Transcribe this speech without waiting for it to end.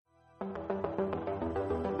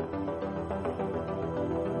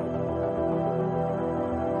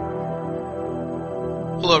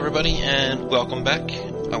Hello everybody, and welcome back.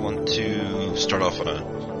 I want to start off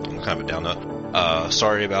on kind of a down note.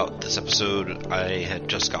 Sorry about this episode. I had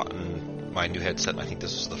just gotten my new headset, and I think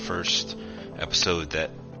this was the first episode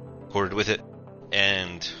that recorded with it.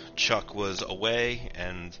 And Chuck was away,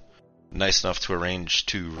 and nice enough to arrange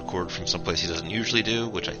to record from someplace he doesn't usually do,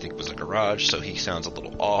 which I think was a garage, so he sounds a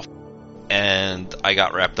little off. And I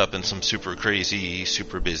got wrapped up in some super crazy,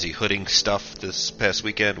 super busy hooding stuff this past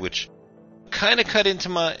weekend, which kind of cut into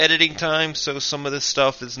my editing time, so some of this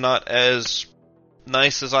stuff is not as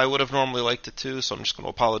nice as I would have normally liked it to, so I'm just going to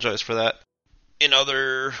apologize for that. In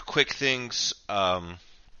other quick things, I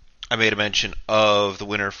made a mention of the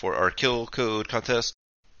winner for our Kill Code contest.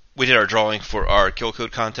 We did our drawing for our Kill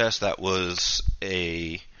Code contest. That was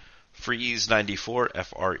a Freeze 94,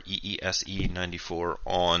 Freese 94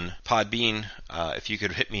 on Podbean. If you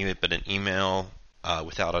could hit me with an email,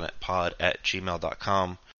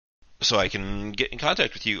 withoutanetpod@gmail.com, so I can get in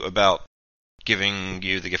contact with you about giving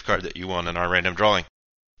you the gift card that you won in our random drawing.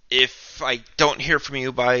 If I don't hear from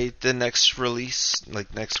you by the next release,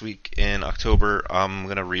 like next week in October, I'm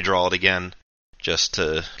going to redraw it again, just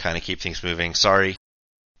to kind of keep things moving. Sorry.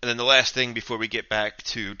 And then the last thing before we get back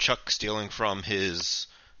to Chuck stealing from his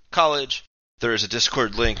college, there is a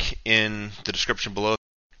Discord link in the description below.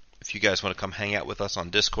 If you guys want to come hang out with us on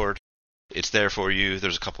Discord, it's there for you.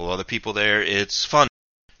 There's a couple of other people there. It's fun.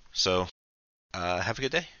 So, have a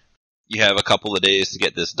good day. You have a couple of days to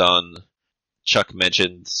get this done. Chuck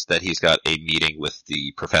mentions that he's got a meeting with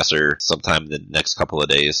the professor sometime in the next couple of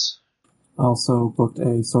days. I also booked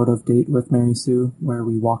a sort of date with Mary Sue where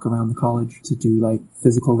we walk around the college to do like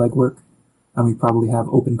physical legwork. And we probably have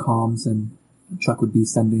open comms, and Chuck would be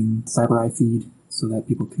sending CyberEye feed so that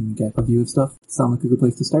people can get a view of stuff. Sound like a good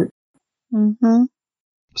place to start? Mm-hmm.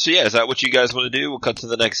 So yeah, is that what you guys want to do? We'll cut to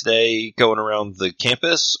the next day going around the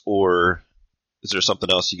campus, or is there something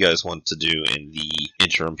else you guys want to do in the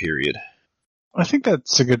interim period? I think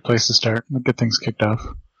that's a good place to start. We'll get things kicked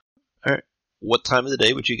off. Alright. What time of the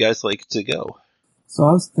day would you guys like to go? So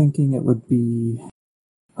I was thinking in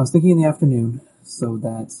the afternoon, so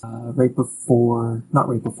that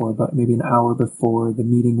but maybe an hour before the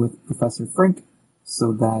meeting with Professor Frink,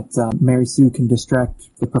 so that Mary Sue can distract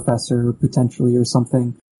the professor potentially or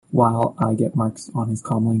something, while I get Marks on his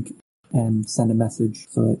comlink and send a message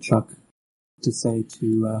so that Chuck to say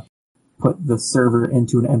to put the server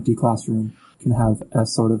into an empty classroom can have a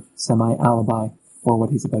sort of semi-alibi for what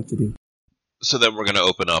he's about to do. So then we're going to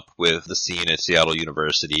open up with the scene at Seattle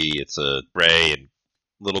University. It's a gray and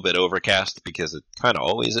a little bit overcast because it kind of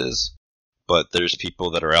always is. But there's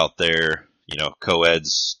people that are out there,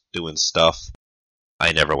 co-eds doing stuff.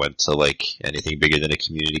 I never went to anything bigger than a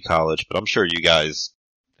community college, but I'm sure you guys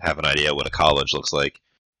have an idea what a college looks like.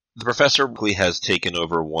 The professor has taken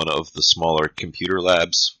over one of the smaller computer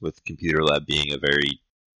labs, with computer lab being a very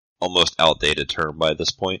almost outdated term by this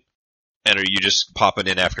point. And are you just popping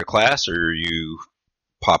in after class, or are you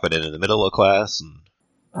popping in the middle of class?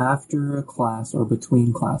 After a class or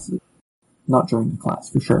between classes. Not during the class,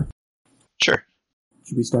 for sure. Sure.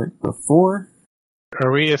 Should we start before?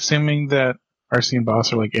 Are we assuming that RC and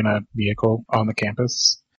Boss are in a vehicle on the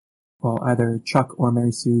campus? Well, either Chuck or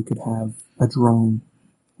Mary Sue could have a drone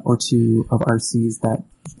or two of RCs that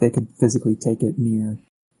they could physically take it near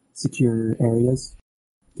secure areas.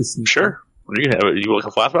 Sure. You want a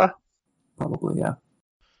flashback? Probably, yeah.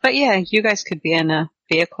 But yeah, you guys could be in a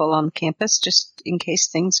vehicle on campus just in case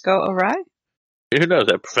things go awry. Who knows?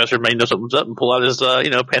 That professor may know something's up and pull out his,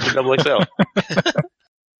 Panther Double XL.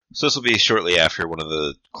 So this will be shortly after one of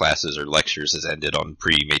the classes or lectures has ended on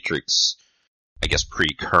pre-Matrix,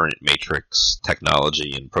 pre-current Matrix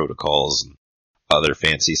technology and protocols and other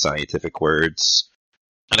fancy scientific words.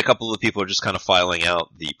 And a couple of people are just kind of filing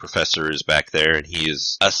out. The professor is back there, and he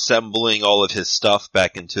is assembling all of his stuff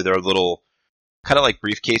back into their little, kind of like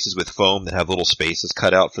briefcases with foam that have little spaces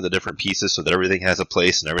cut out for the different pieces so that everything has a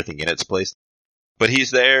place and everything in its place. But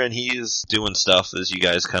he's there, and he is doing stuff as you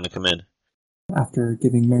guys kind of come in. After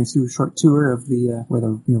giving Mary Sue a short tour of the where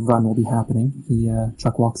the run will be happening,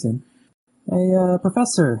 Chuck walks in. Hey,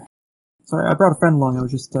 Professor. Sorry, I brought a friend along. I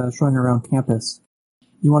was just showing her around campus.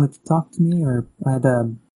 You wanted to talk to me, or I had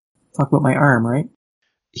to talk about my arm, right?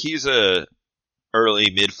 He's a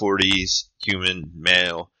early, mid-40s human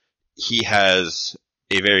male. He has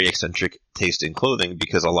a very eccentric taste in clothing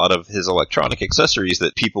because a lot of his electronic accessories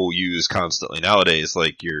that people use constantly nowadays,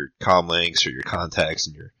 like your comm links or your contacts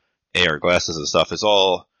and your AR glasses and stuff, is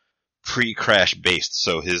all pre-crash based.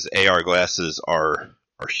 So his AR glasses are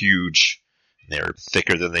huge. They're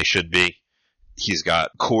thicker than they should be. He's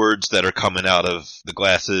got cords that are coming out of the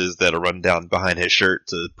glasses that are run down behind his shirt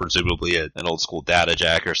to presumably an old school data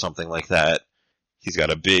jack or something like that. He's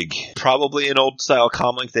got a big, probably an old style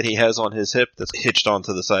comlink that he has on his hip that's hitched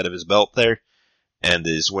onto the side of his belt there, and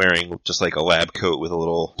is wearing just like a lab coat with a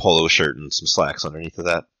little polo shirt and some slacks underneath of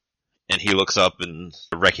that. And he looks up and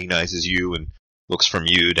recognizes you and looks from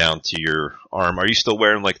you down to your arm. Are you still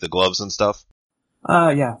wearing like the gloves and stuff?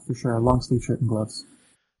 Yeah, for sure. Long sleeve shirt and gloves.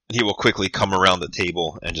 And he will quickly come around the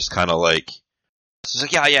table and just kind of like, he's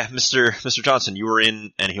like, yeah, Mr. Johnson, you were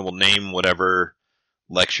in, and he will name whatever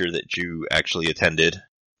lecture that you actually attended,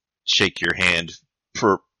 shake your hand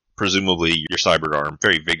for presumably your cyber arm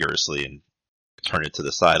very vigorously and turn it to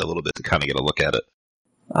the side a little bit to kind of get a look at it.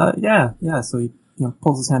 Yeah. So he,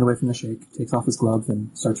 pulls his hand away from the shake, takes off his glove,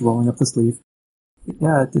 and starts rolling up the sleeve.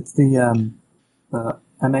 Yeah, it's the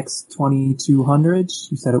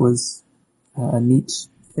MX-2200. You said it was a neat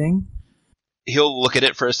thing. He'll look at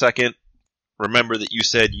it for a second, remember that you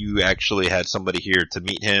said you actually had somebody here to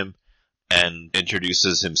meet him, and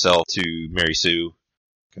introduces himself to Mary Sue.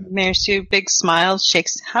 Mary Sue, big smiles,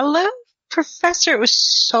 shakes. Hello, Professor. It was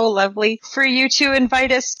so lovely for you to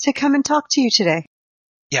invite us to come and talk to you today.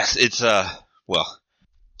 Yes, it's, well,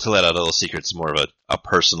 to let out a little secret, it's more of a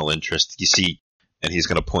personal interest. You see, and he's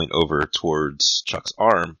going to point over towards Chuck's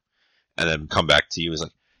arm, and then come back to you. He's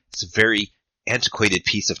like, it's a very antiquated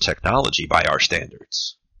piece of technology by our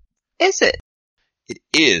standards. Is it? It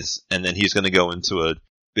is. And then he's going to go into a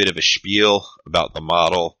bit of a spiel about the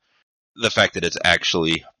model, the fact that it's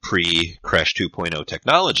actually pre-Crash 2.0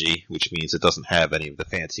 technology, which means it doesn't have any of the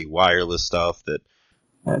fancy wireless stuff that...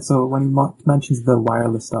 So when he mentions the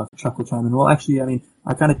wireless stuff, Chuck will chime in. Well, actually,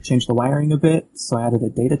 I kind of changed the wiring a bit, so I added a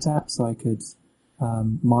data tap so I could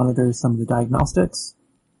monitor some of the diagnostics,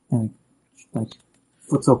 and it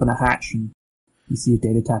flips open a hatch and you see a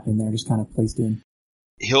data tap in there just kind of placed in.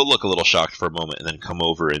 He'll look a little shocked for a moment and then come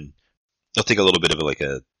over and he'll take a little bit of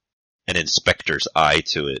an inspector's eye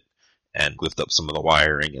to it and lift up some of the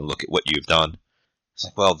wiring and look at what you've done. It's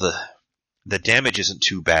like, well, the damage isn't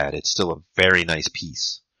too bad. It's still a very nice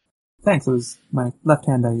piece. Thanks. It was my left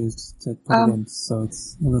hand I used to put it in, so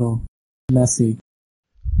it's a little messy.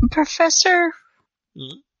 Professor?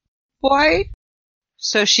 Why?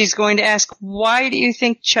 So she's going to ask, why do you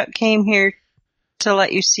think Chuck came here to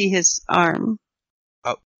let you see his arm?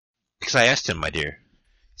 Oh, because I asked him, my dear.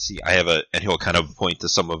 See, I have and he'll kind of point to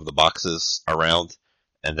some of the boxes around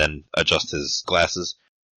and then adjust his glasses.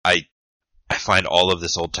 I find all of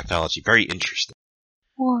this old technology very interesting.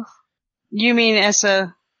 Well, you mean as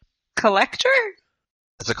a collector?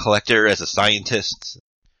 As a collector, as a scientist,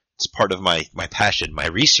 it's part of my passion, my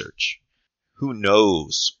research. Who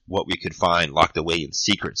knows what we could find locked away in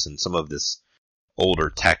secrets in some of this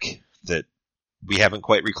older tech that we haven't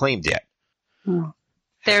quite reclaimed yet.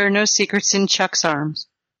 There are no secrets in Chuck's arms.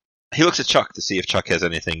 He looks at Chuck to see if Chuck has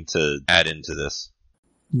anything to add into this.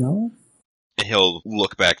 No? And he'll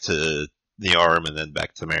look back to the arm and then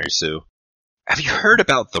back to Mary Sue. Have you heard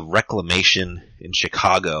about the reclamation in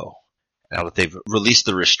Chicago? Now that they've released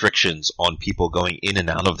the restrictions on people going in and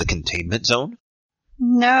out of the containment zone?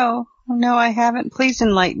 No, I haven't. Please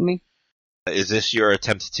enlighten me. Is this your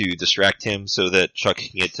attempt to distract him so that Chuck can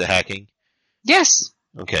get to hacking? Yes.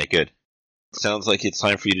 Okay, good. Sounds like it's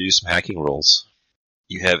time for you to do some hacking rolls.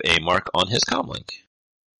 You have a mark on his comlink.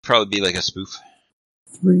 Probably be like a spoof.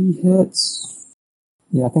 3 hits.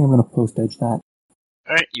 Yeah, I think I'm going to post-edge that.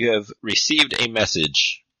 Alright, you have received a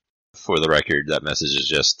message. For the record, that message is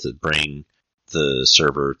just to bring the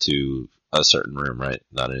server to a certain room, right?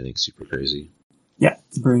 Not anything super crazy. Yeah,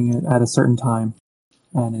 to bring it at a certain time.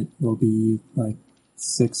 And it will be like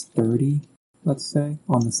 6:30, let's say,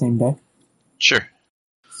 on the same day. Sure.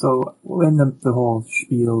 So, in the whole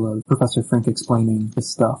spiel of Professor Frink explaining this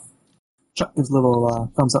stuff, Chuck gives a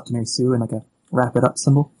little thumbs up to Mary Sue and like a wrap it up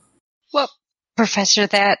symbol. Well, Professor,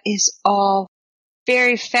 that is all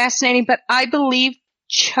very fascinating, but I believe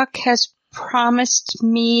Chuck has promised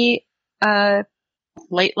me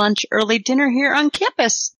late lunch, early dinner here on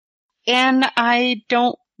campus, and I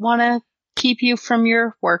don't want to keep you from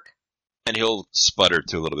your work. And he'll sputter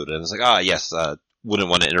to a little bit, and it's like, yes, wouldn't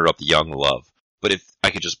want to interrupt the young love. But if I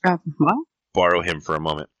could just borrow him for a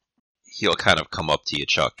moment, he'll kind of come up to you,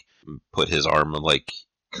 Chuck, and put his arm, like,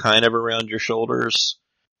 kind of around your shoulders,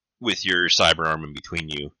 with your cyber arm in between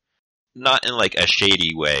you. Not in, like, a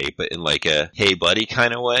shady way, but in, like, a hey, buddy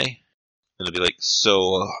kind of way. And it'll be like,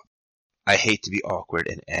 so, I hate to be awkward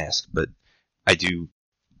and ask, but I do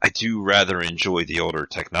rather enjoy the older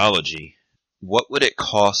technology. What would it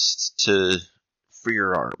cost for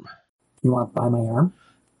your arm? You want to buy my arm?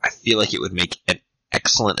 I feel like it would make an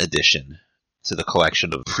excellent addition to the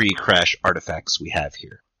collection of pre-crash artifacts we have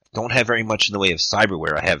here. I don't have very much in the way of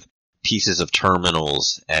cyberware. I have pieces of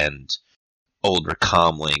terminals and older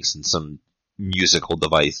comm links and some musical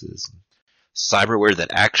devices. Cyberware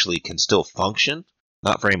that actually can still function?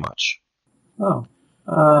 Not very much. Oh.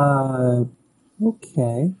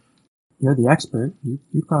 Okay. You're the expert.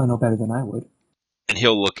 You probably know better than I would. And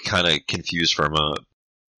he'll look kind of confused for a moment.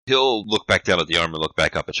 He'll look back down at the arm and look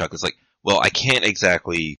back up at Chuck. It's like, well, I can't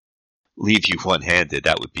exactly leave you one-handed.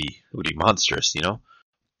 That would be monstrous, you know?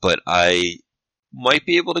 But I might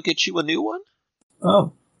be able to get you a new one?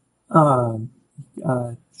 Oh.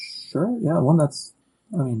 Sure. Yeah, one that's,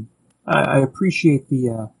 I mean, I appreciate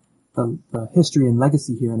the history and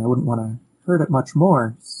legacy here, and I wouldn't want to hurt it much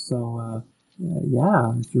more. So,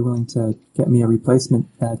 yeah, if you're willing to get me a replacement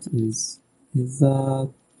that is a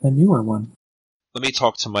newer one. Let me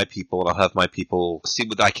talk to my people, and I'll have my people see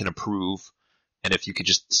what I can approve. And if you could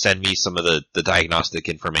just send me some of the diagnostic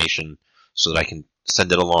information so that I can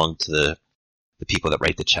send it along to the people that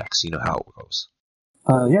write the checks. You know how it goes.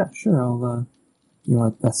 Yeah, sure. You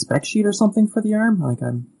want a spec sheet or something for the arm?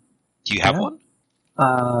 Do you have one?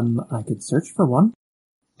 I could search for one.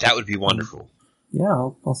 That would be wonderful. Yeah,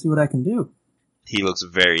 I'll see what I can do. He looks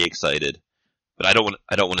very excited, but I don't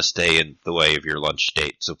want to stay in the way of your lunch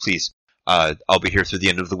date. So please, I'll be here through the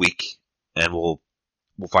end of the week, and we'll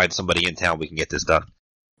find somebody in town we can get this done.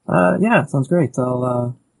 Yeah, sounds great.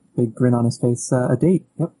 Big grin on his face. A date.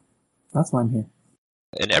 Yep, that's why I'm here.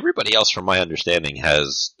 And everybody else, from my understanding,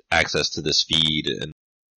 has access to this feed and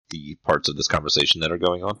the parts of this conversation that are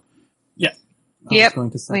going on. Yeah. Yep.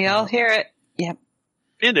 We all hear it. Yep.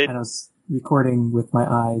 Indeed. And I was recording with my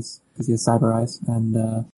eyes, because he has cyber eyes,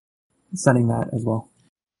 and sending that as well.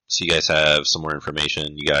 So you guys have some more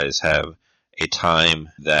information. You guys have a time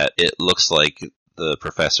that it looks like the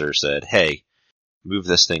professor said, hey, move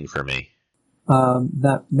this thing for me.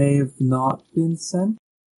 That may have not been sent.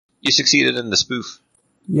 You succeeded in the spoof.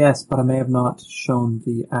 Yes, but I may have not shown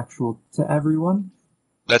the actual to everyone.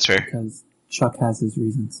 That's fair. Because Chuck has his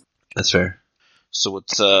reasons. That's fair. So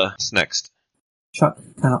what's next? Chuck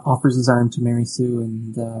kind of offers his arm to Mary Sue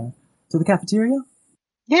and to the cafeteria.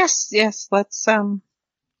 Yes. Let's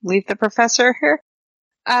leave the professor here.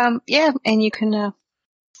 Yeah, and you can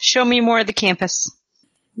show me more of the campus.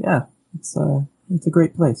 Yeah, it's a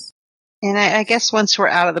great place. And I guess once we're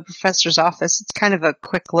out of the professor's office, it's kind of a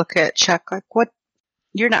quick look at Chuck. Like, what?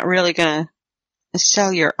 You're not really gonna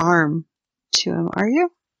sell your arm to him, are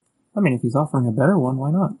you? I mean, if he's offering a better one,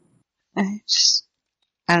 why not? I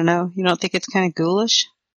don't know. You don't think it's kind of ghoulish?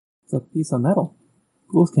 It's a piece of metal.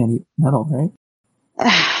 Ghouls can't eat metal, right?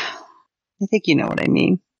 I think you know what I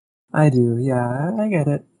mean. I do, yeah, I get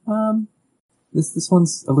it. This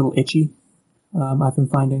one's a little itchy, I've been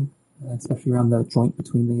finding, especially around the joint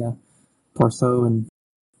between the torso and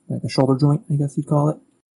the shoulder joint, I guess you'd call it.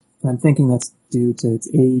 And I'm thinking that's due to its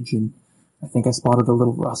age, and I think I spotted a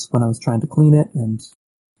little rust when I was trying to clean it, and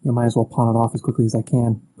might as well pawn it off as quickly as I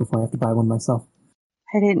can before I have to buy one myself.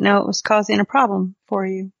 I didn't know it was causing a problem for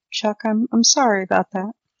you, Chuck. I'm sorry about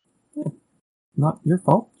that. Yeah, not your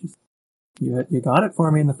fault. Just you got it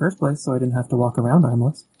for me in the first place, so I didn't have to walk around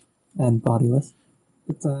armless and bodiless.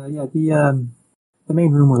 But yeah, the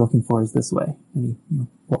main room we're looking for is this way, and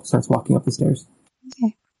he starts walking up the stairs.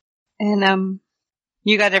 Okay. And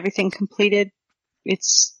you got everything completed?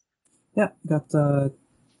 Yeah,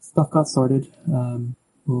 stuff got sorted.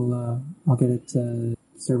 I'll get it.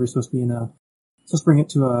 Server's supposed to bring it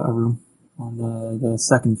to a room on the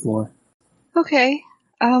second floor. Okay.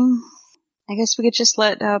 I guess we could just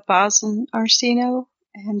let Boz and RC know,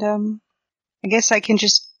 and I guess I can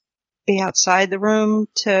just be outside the room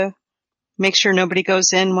to make sure nobody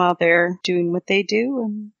goes in while they're doing what they do,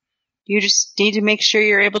 and you just need to make sure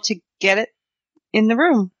you're able to get it in the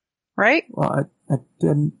room, right? Well, I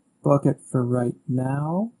didn't book it for right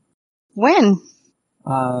now. When?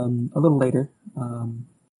 A little later.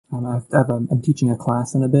 I'm teaching a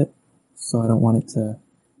class in a bit, so I don't want it to.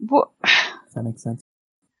 What? If that makes sense.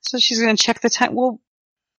 So she's going to check the time. Well,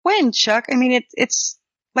 when, Chuck? I mean, it's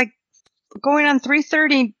like going on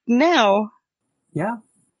 3:30 now. Yeah.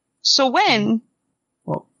 So when?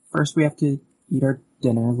 Well, first we have to eat our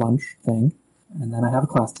dinner, lunch thing, and then I have a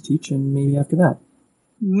class to teach, and maybe after that.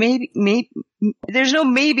 Maybe, there's no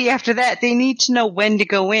maybe after that. They need to know when to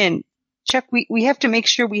go in. Chuck, we have to make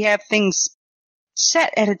sure we have things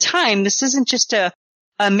set at a time. This isn't just a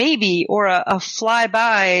maybe or a fly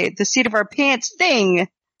by the seat of our pants thing.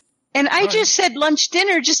 And I just said lunch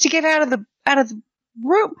dinner just to get out of the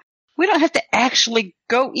room. We don't have to actually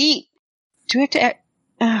go eat. Do we have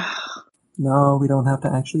to? No, we don't have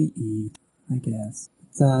to actually eat, I guess.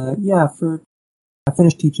 But, yeah, for I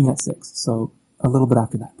finished teaching at 6, so a little bit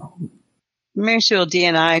after that probably. Mary Sue will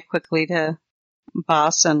DNI quickly to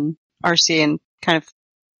Boss and RC and kind of,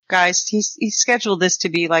 guys, he's scheduled this to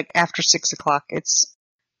be like after 6 o'clock. It's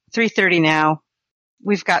 3:30 now.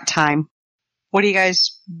 We've got time. What do you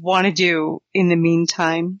guys want to do in the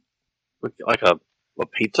meantime? Like a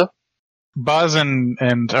pizza? Boz and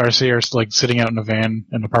RC are like sitting out in a van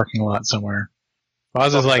in a parking lot somewhere.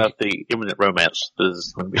 Boz is like about the imminent romance that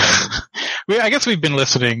is going to be happening. I guess we've been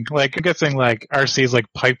listening. Like, I'm guessing like RC's like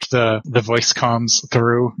piped the voice comms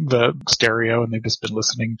through the stereo, and they've just been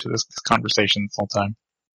listening to this conversation this whole time.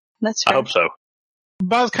 That's I fair. hope so.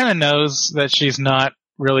 Boz kind of knows that she's not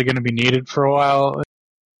really going to be needed for a while.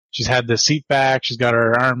 She's had the seat back. She's got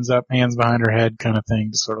her arms up, hands behind her head, kind of thing,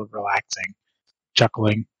 just sort of relaxing,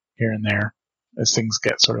 chuckling here and there as things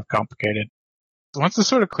get sort of complicated. Once it's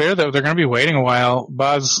sort of clear that they're going to be waiting a while,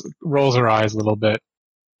 Boz rolls her eyes a little bit.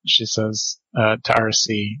 She says to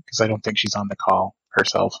RC, because I don't think she's on the call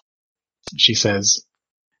herself. She says,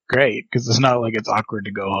 "Great, because it's not like it's awkward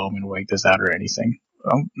to go home and wait this out or anything.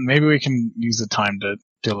 Well, maybe we can use the time to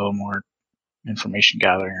do a little more information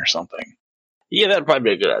gathering or something." Yeah, that'd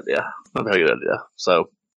probably be a good idea. That'd be a good idea. So,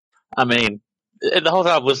 I mean, and the whole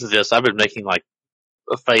time I've listened to this, I've been making like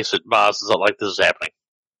a face at Boz like this is happening.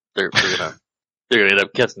 They're gonna end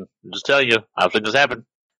up kissing. I'm just telling you, I've seen this happen.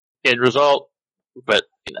 End result, but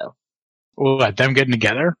you know. What, them getting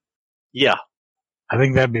together? Yeah. I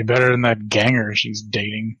think that'd be better than that ganger she's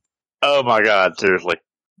dating. Oh my God, seriously.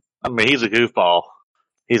 I mean, he's a goofball.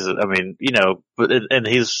 And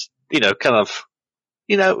he's,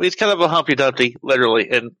 he's kind of a Humpty Dumpty, literally,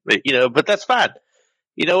 and, but that's fine.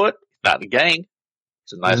 You know what? He's not in a gang.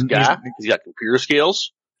 He's a nice guy. He's got computer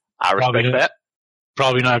skills. I respect that.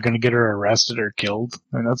 Probably not going to get her arrested or killed.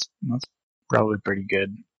 I mean, that's probably pretty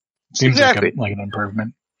good. Seems exactly. like an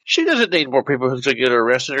improvement. She doesn't need more people who should get her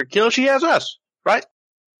arrested or killed. She has us, right?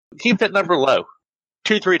 Keep that number low.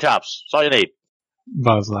 2-3 tops. That's all you need.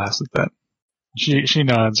 Boz laughs at that. She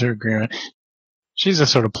nods her agreement. She's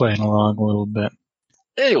just sort of playing along a little bit.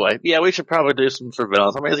 Anyway, yeah, we should probably do some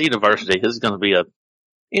surveillance. I mean, it's a university. This is going to be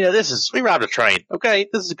we robbed a train, okay?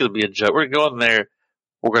 This is going to be a joke. We're going to go in there.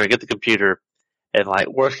 We're going to get the computer. And like,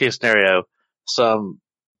 worst case scenario, some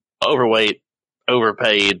overweight,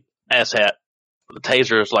 overpaid asshat. The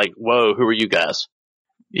taser is like, whoa, who are you guys?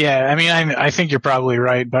 Yeah, I mean, I think you're probably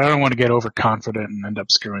right, but I don't want to get overconfident and end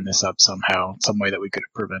up screwing this up somehow, some way that we could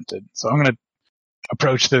have prevented. So I'm going to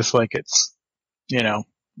approach this like it's,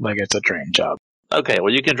 like it's a train job. Okay,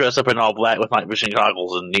 well, you can dress up in all black with night vision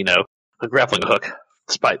goggles and, a grappling hook,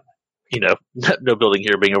 despite, no building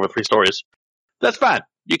here being over 3 stories. That's fine.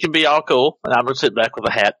 You can be all cool, and I'm going to sit back with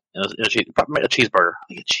a hat and a cheeseburger. I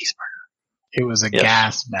think a cheeseburger. It was a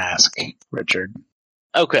gas mask, Richard.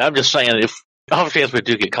 Okay, I'm just saying, if off chance we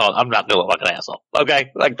do get caught, I'm not going to look like an asshole.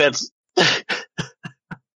 Okay? Like, that's...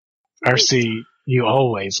 RC, you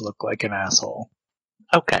always look like an asshole.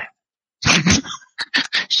 Okay.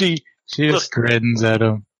 She just grins at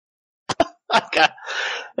him. Okay.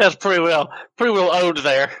 That's pretty well owned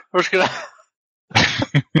there. We're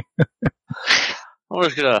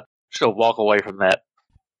just gonna walk away from that.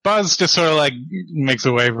 Buzz just sort of like makes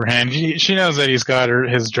a wave her hand. She knows that he's got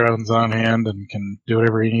his drones on hand and can do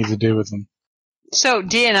whatever he needs to do with them. So,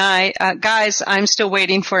 DNI, guys, I'm still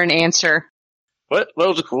waiting for an answer. What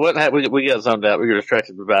happened? We got zoned out. We were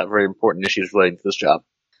distracted about very important issues relating to this job.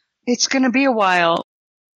 It's going to be a while.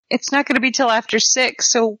 It's not going to be till after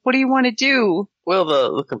 6, so what do you want to do? Well,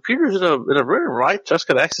 the computer's in a room, right? Just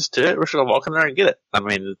got access to it. We're just going to walk in there and get it. I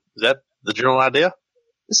mean, is that the general idea?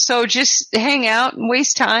 So just hang out and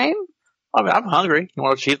waste time? I mean, I'm hungry. You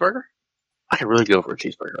want a cheeseburger? I could really go for a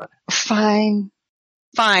cheeseburger right now.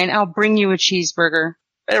 Fine. I'll bring you a cheeseburger.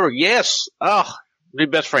 There we go. Yes. Oh, be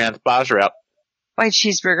best friends. Boz, you're out. By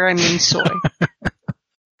cheeseburger, I mean soy.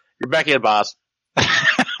 You're back in, Boz.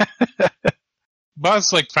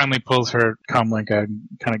 Boz finally pulls her comlink out and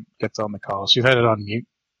kind of gets on the call. She's had it on mute,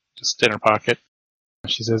 just in her pocket.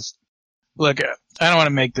 She says, "Look, I don't want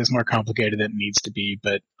to make this more complicated than it needs to be,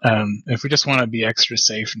 but if we just want to be extra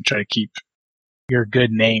safe and try to keep your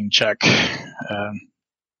good name, Chuck,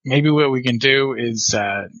 maybe what we can do is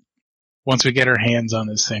once we get our hands on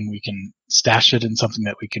this thing, we can stash it in something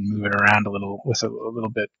that we can move it around a little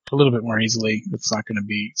bit more easily. It's not going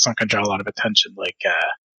to draw a lot of attention.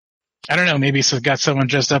 I don't know, maybe got someone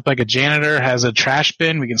dressed up like a janitor, has a trash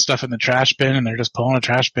bin. We can stuff it in the trash bin, and they're just pulling a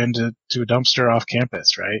trash bin to a dumpster off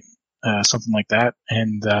campus, right? Something like that.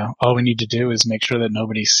 And all we need to do is make sure that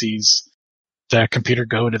nobody sees the computer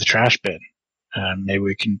go into the trash bin. Maybe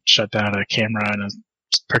we can shut down a camera in a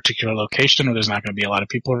particular location where there's not going to be a lot of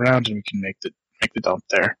people around, and we can make make the dump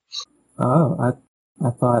there. Oh, I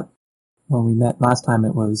thought when we met last time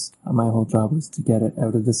it was, my whole job was to get it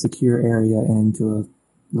out of the secure area and into a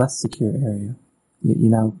less secure area. You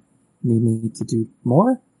now need me to do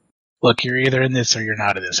more? Look, you're either in this or you're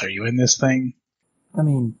not in this. Are you in this thing? I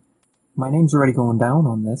mean, my name's already going down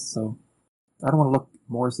on this, so I don't want to look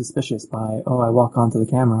more suspicious by, I walk onto the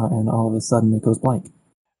camera and all of a sudden it goes blank.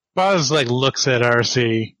 Buzz, looks at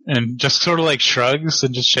RC and just sort of, shrugs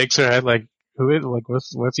and just shakes her head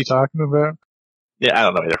what's he talking about? Yeah, I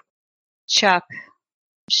don't know either. Chuck,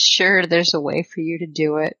 sure, there's a way for you to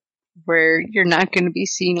do it where you're not going to be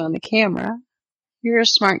seen on the camera. You're a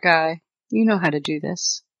smart guy. You know how to do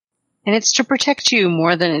this. And it's to protect you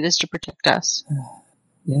more than it is to protect us.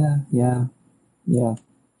 Yeah.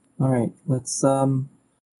 Alright, let's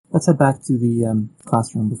head back to the,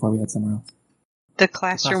 classroom before we head somewhere else. The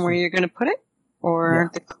classroom where you're going to put it?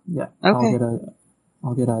 Or Yeah. Okay.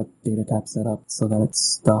 I'll get a data tap set up so that it's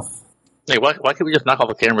stuff. Hey, why can't we just knock all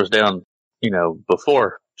the cameras down,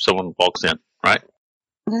 before someone walks in, right?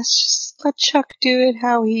 Let's just let Chuck do it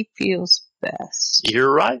how he feels best.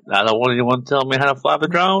 You're right. I don't want anyone telling me how to fly the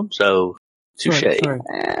drone, so touche. Sorry.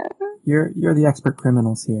 You're the expert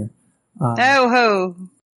criminals here. Oh ho!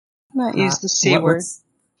 Not use the C word.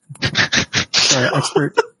 Sorry,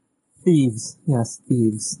 expert thieves. Yes,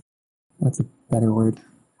 thieves. That's a better word.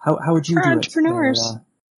 How would you do it? Entrepreneurs.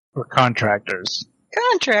 Or contractors.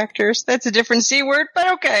 Contractors. That's a different C word,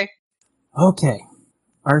 but okay. Okay.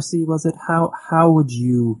 RC, was it? How would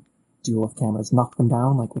you deal with cameras? Knock them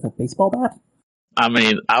down like with a baseball bat? I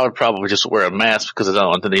mean, I would probably just wear a mask because I don't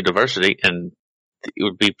want any diversity, and it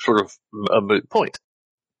would be sort of a moot point.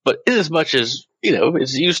 But in as much as,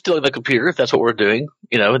 it's you stealing the computer, if that's what we're doing,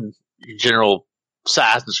 and general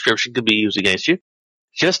size description could be used against you.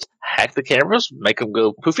 Just hack the cameras, make them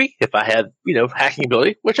go poofy. If I had, hacking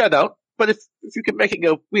ability, which I don't, but if you can make it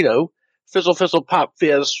go, fizzle, pop,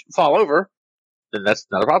 fizz, fall over, then that's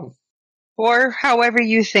not a problem. Or however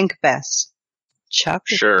you think best. Chuck,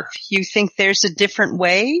 Sure. if you think there's a different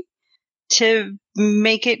way to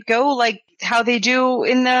make it go, like how they do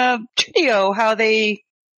in the studio, how they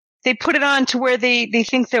put it on to where they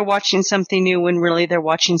think they're watching something new when really they're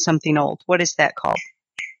watching something old. What is that called?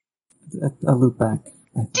 A loop back.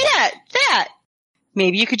 That!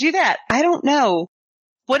 Maybe you could do that. I don't know.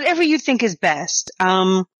 Whatever you think is best.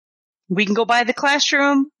 We can go by the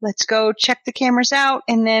classroom. Let's go check the cameras out,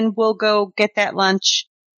 and then we'll go get that lunch,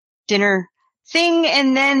 dinner thing,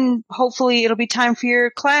 and then hopefully it'll be time for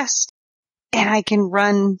your class, and I can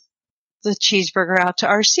run the cheeseburger out to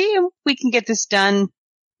RC, and we can get this done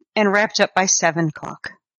and wrapped up by 7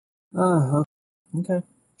 o'clock. Okay.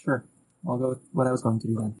 Sure. I'll go with what I was going to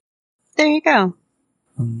do then. There you go.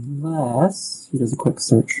 Unless he does a quick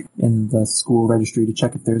search in the school registry to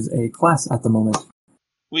check if there's a class at the moment.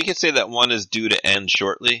 We could say that one is due to end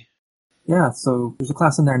shortly. Yeah, so there's a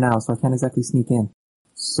class in there now, so I can't exactly sneak in.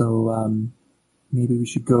 So, maybe we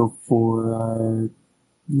should go for our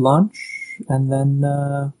lunch, and then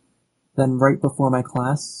right before my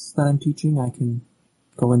class that I'm teaching, I can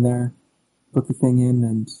go in there, put the thing in,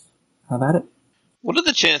 and have at it. What are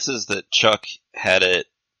the chances that Chuck had it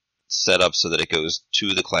set up so that it goes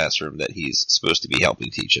to the classroom that he's supposed to be helping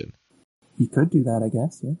teach in? He could do that, I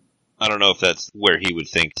guess, yeah. I don't know if that's where he would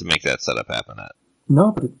think to make that setup happen at.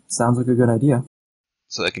 No, but it sounds like a good idea.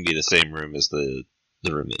 So that can be the same room as the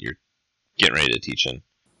room that you're getting ready to teach in.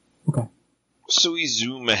 Okay. So we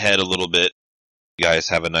zoom ahead a little bit. You guys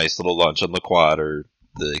have a nice little lunch on the quad or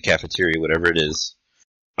the cafeteria, whatever it is.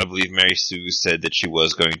 I believe Mary Sue said that she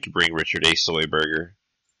was going to bring Richard a soy burger.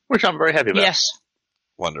 Which I'm very happy about. Yes.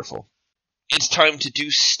 Wonderful. It's time to do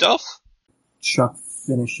stuff. Chuck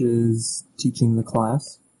finishes teaching the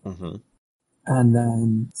class. Mm-hmm. And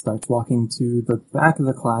then starts walking to the back of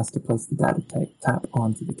the class to place the data tap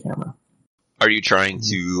onto the camera. Are you trying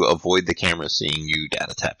to avoid the camera seeing you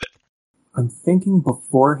data tap it? I'm thinking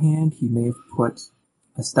beforehand he may have put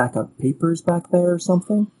a stack of papers back there or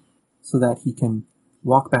something, so that he can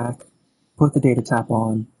walk back, put the data tap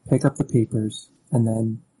on, pick up the papers, and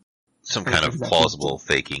then... Some kind of plausible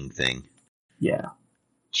faking thing. Yeah.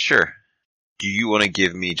 Sure. Do you want to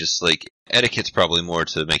give me just etiquette's probably more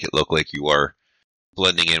to make it look like you are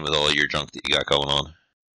blending in with all your junk that you got going on.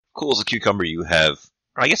 Cool as a cucumber, you have,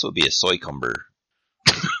 I guess it would be a soy cumber.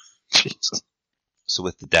 So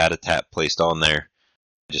with the data tap placed on there,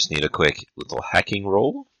 I just need a quick little hacking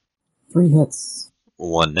roll. 3 hits.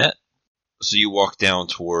 1 net. So you walk down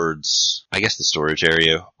towards, I guess, the storage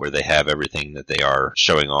area where they have everything that they are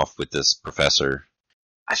showing off with this professor.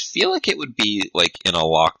 I feel like it would be in a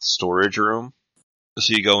locked storage room.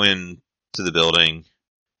 So you go in to the building,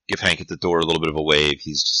 give Hank at the door a little bit of a wave.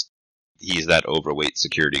 He's that overweight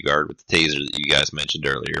security guard with the taser that you guys mentioned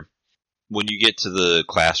earlier. When you get to the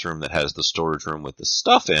classroom that has the storage room with the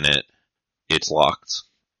stuff in it, it's locked.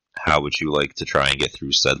 How would you like to try and get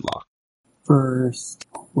through said lock? First,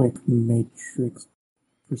 quick matrix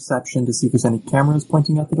perception to see if there's any cameras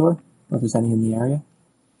pointing at the door, or if there's any in the area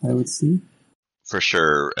I would see. For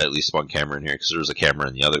sure, at least one camera in here, because there's a camera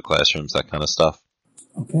in the other classrooms, that kind of stuff.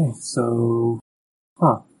 Okay, so,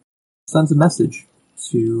 sends a message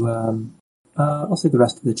to, I'll say the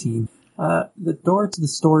rest of the team. The door to the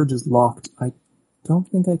storage is locked. I don't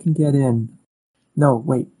think I can get in. No,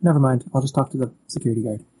 wait, never mind. I'll just talk to the security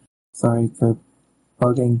guard. Sorry for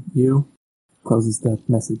bugging you. Closes the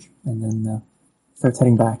message, and then, starts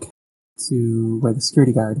heading back to where the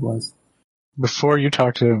security guard was. Before you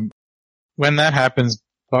talk to him, when that happens,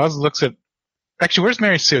 Boz looks at... Actually, where's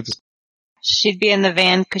Mary Sue? She'd be in the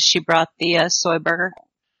van because she brought the soy burger.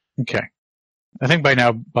 Okay. I think by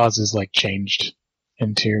now Boz is changed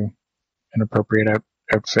into an appropriate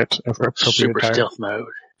outfit, appropriate Super attire. stealth mode.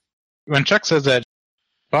 When Chuck says that,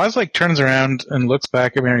 Boz turns around and looks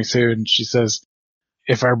back at Mary Sue and she says,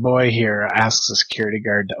 if our boy here asks the security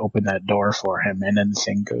guard to open that door for him and then the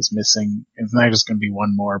thing goes missing, it's not just going to be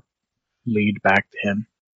one more lead back to him.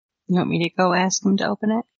 You want me to go ask him to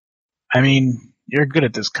open it? I mean, you're good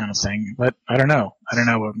at this kind of thing, but I don't know. I don't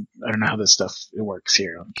know how this stuff works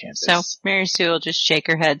here on campus. So Mary Sue will just shake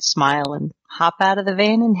her head, smile, and hop out of the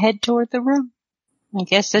van and head toward the room. I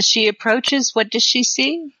guess as she approaches, what does she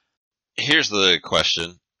see? Here's the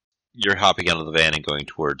question. You're hopping out of the van and going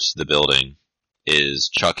towards the building. Is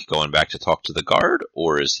Chuck going back to talk to the guard,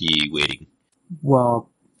 or is he waiting? Well,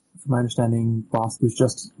 from my understanding, Boss was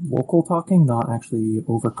just local talking, not actually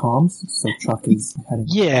over comms, so Chuck is heading...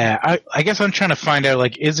 Yeah, I guess I'm trying to find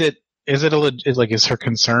out, is her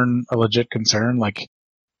concern a legit concern?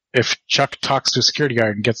 If Chuck talks to a security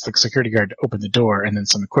guard and gets the security guard to open the door, and then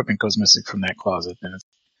some equipment goes missing from that closet, then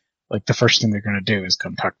it's the first thing they're going to do is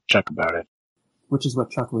come talk to Chuck about it. Which is what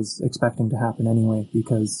Chuck was expecting to happen anyway,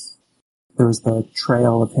 because there was the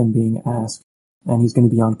trail of him being asked, and he's going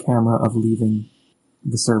to be on camera of leaving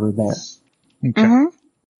the server there. Okay. Mm-hmm.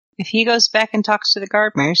 If he goes back and talks to the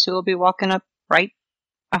guard, Mary Sue will be walking up right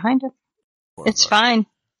behind him. It's fine.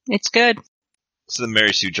 It's good. So then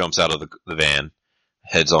Mary Sue jumps out of the van,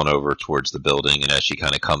 heads on over towards the building, and as she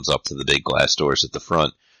kind of comes up to the big glass doors at the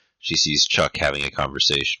front, she sees Chuck having a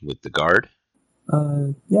conversation with the guard.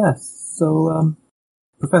 Yes. So,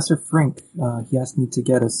 Professor Frink, he asked me to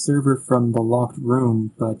get a server from the locked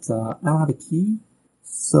room, but I don't have a key.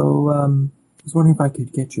 So, I was wondering if I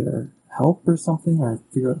could get your help or something, or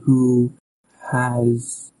figure out who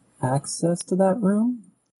has access to that room.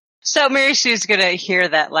 So Mary Sue's gonna hear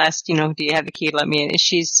that last, do you have the key, let me in.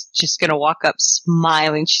 She's just gonna walk up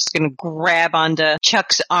smiling. She's gonna grab onto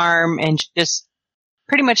Chuck's arm and just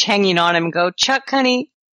pretty much hanging on him and go, Chuck,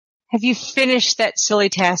 honey, have you finished that silly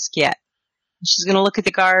task yet? And she's gonna look at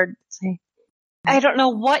the guard and say, I don't know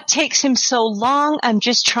what takes him so long. I'm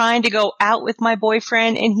just trying to go out with my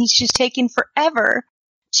boyfriend and he's just taking forever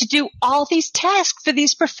to do all these tasks for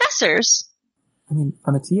these professors. I mean,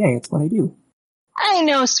 I'm a TA, it's what I do. I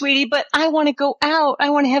know, sweetie, but I want to go out. I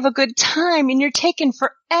want to have a good time, and you're taking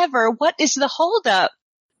forever. What is the holdup?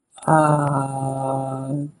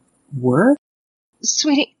 Work?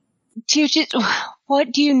 Sweetie,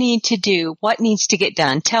 what do you need to do? What needs to get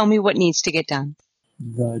done? Tell me what needs to get done.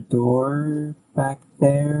 The door back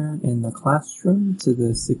there in the classroom to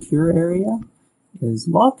the secure area is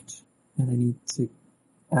locked, and I need to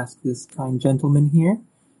ask this kind gentleman here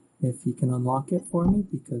if he can unlock it for me,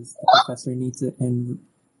 because the professor needs it in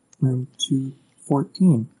room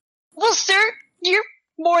 214. Well, sir, you're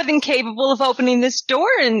more than capable of opening this door,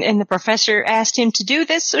 and the professor asked him to do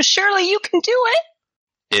this, so surely you can do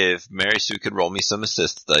it. If Mary Sue could roll me some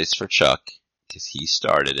assist dice for Chuck, because he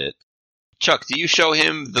started it. Chuck, do you show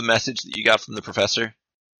him the message that you got from the professor?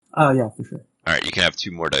 Yeah, for sure. Alright, you can have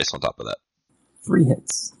 2 more dice on top of that. 3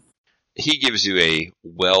 hits. He gives you a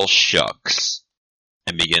well shucks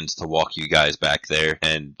and begins to walk you guys back there,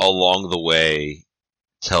 and along the way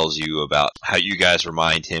tells you about how you guys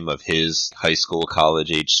remind him of his high school,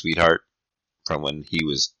 college age sweetheart from when he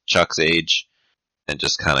was Chuck's age, and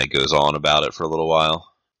just kind of goes on about it for a little while.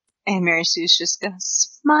 And Mary Sue's just gonna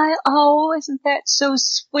smile. Oh, isn't that so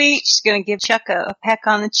sweet? She's gonna give Chuck a peck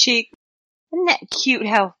on the cheek. Isn't that cute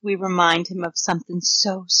how we remind him of something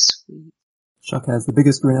so sweet? Chuck has the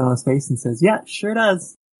biggest grin on his face and says, yeah, sure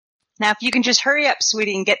does. Now, if you can just hurry up,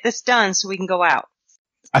 sweetie, and get this done so we can go out.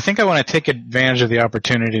 I think I want to take advantage of the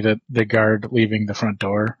opportunity that the guard leaving the front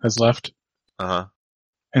door has left. Uh-huh.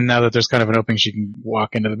 And now that there's kind of an opening, she can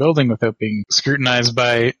walk into the building without being scrutinized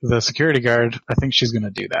by the security guard. I think she's going to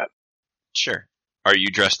do that. Sure. Are you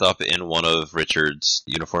dressed up in one of Richard's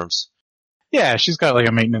uniforms? Yeah, she's got like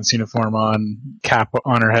a maintenance uniform on, cap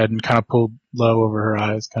on her head, and kind of pulled low over her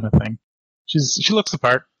eyes, kind of thing. She looks the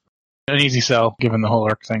part. An easy sell, given the whole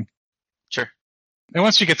arc thing. Sure. And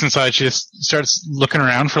once she gets inside, she just starts looking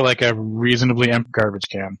around for like a reasonably empty garbage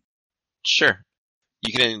can. Sure.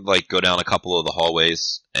 You can like go down a couple of the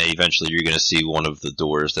hallways, and eventually you're going to see one of the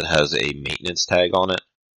doors that has a maintenance tag on it.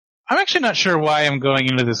 I'm actually not sure why I'm going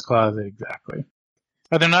into this closet exactly.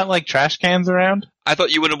 Are there not like trash cans around? I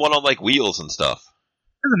thought you would have one on like wheels and stuff.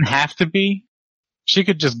 It doesn't have to be. She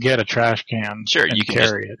could just get a trash can. Sure, and you can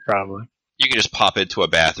carry it probably. You can just pop into a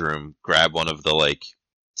bathroom, grab one of the like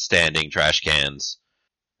standing trash cans,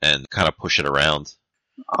 and kind of push it around.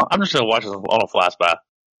 I'm just going to watch this on a flash-by.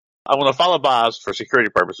 I want to follow Boz for security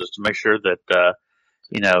purposes to make sure that,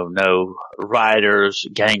 no rioters,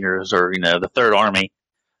 gangers, or, the Third Army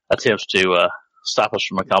attempts to stop us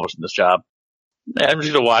from accomplishing this job. I'm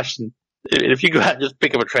just going to watch. And if you go out and just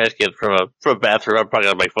pick up a trash can from a bathroom, I'm probably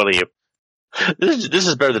going to make fun of you. This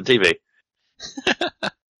is better than TV.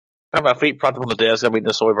 I have my feet propped up on the desk. I'm eating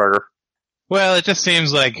a soy burger. Well, it just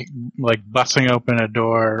seems like busting open a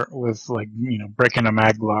door with breaking a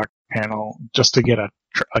maglock panel just to get a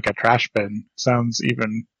trash bin sounds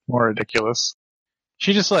even more ridiculous.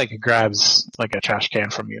 She just grabs like a trash can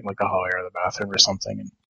from you, like a hallway or the bathroom or something, and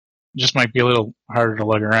it just might be a little harder to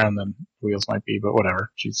lug around than wheels might be, but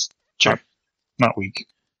whatever. She's not weak.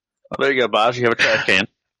 Well, there you go, Boz. You have a trash can.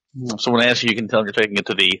 If someone asks you, you can tell them you're taking it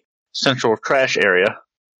to the central trash area.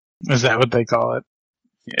 Is that what they call it?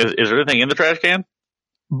 Is there anything in the trash can?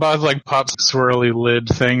 Boz pops the swirly lid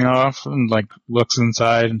thing off and looks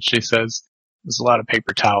inside, and she says, "There's a lot of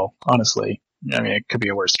paper towel, honestly. I mean, it could be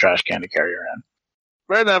a worse trash can to carry around."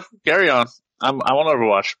 Fair enough. Carry on. I'm on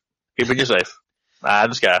Overwatch. Keeping you safe.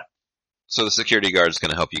 This guy. So the security guard's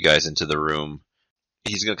going to help you guys into the room.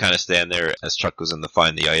 He's going to kind of stand there as Chuck goes in to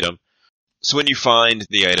find the item. So when you find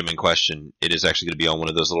the item in question, it is actually going to be on one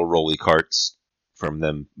of those little rolly carts from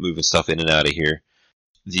them moving stuff in and out of here.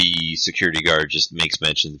 The security guard just makes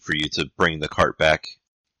mention for you to bring the cart back,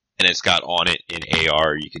 and it's got on it in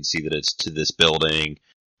AR. You can see that it's to this building,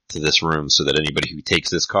 to this room, so that anybody who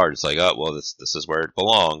takes this cart, it's like, oh, well, this is where it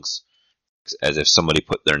belongs, as if somebody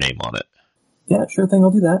put their name on it. Yeah, sure thing,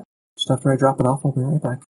 I'll do that. Just after I drop it off, I'll be right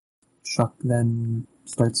back. Chuck then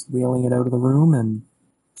starts wheeling it out of the room and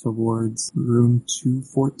towards room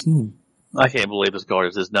 214. I can't believe this guard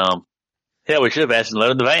is this dumb. Hell, we should have asked him to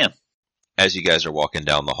load in the van. As you guys are walking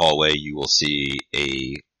down the hallway, you will see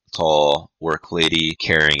a tall work lady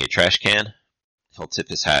carrying a trash can. He'll tip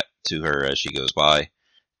his hat to her as she goes by,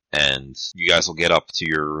 and you guys will get up to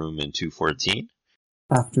your room in 214.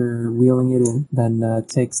 After wheeling it in, then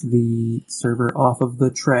takes the server off of the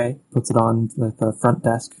tray, puts it on the front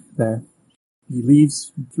desk there. He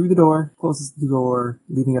leaves through the door, closes the door,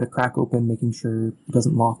 leaving it a crack open, making sure it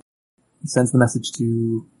doesn't lock. He sends the message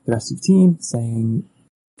to the rest of the team saying,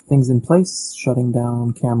 "Things in place, shutting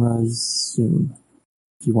down cameras soon.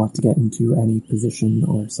 If you want to get into any position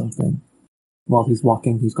or something." While he's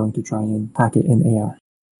walking, he's going to try and hack it in AR.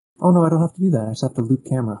 Oh no, I don't have to do that. I just have to loop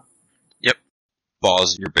camera. Yep.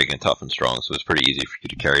 Boz, you're big and tough and strong, so it's pretty easy for you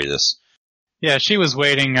to carry this. Yeah, she was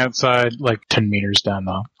waiting outside 10 meters down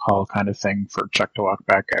the hall kind of thing for Chuck to walk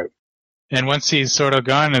back out. And once he's sort of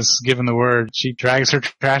gone, is given the word, she drags her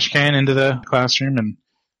trash can into the classroom and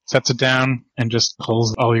sets it down and just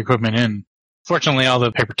pulls all the equipment in. Fortunately, all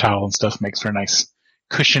the paper towel and stuff makes for a nice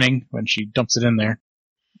cushioning when she dumps it in there.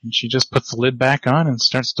 And she just puts the lid back on and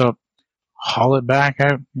starts to haul it back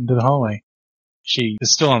out into the hallway. She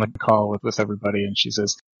is still on the call with everybody, and she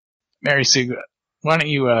says, "Mary Sue, why don't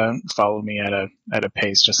you follow me at a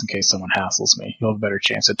pace just in case someone hassles me? You'll have a better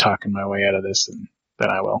chance at talking my way out of this than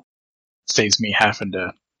I will. Saves me having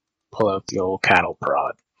to pull out the old cattle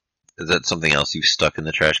prod." Is that something else you stuck in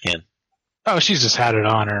the trash can? Oh, she's just had it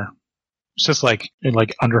on her. It's just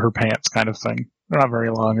under her pants kind of thing. They're not very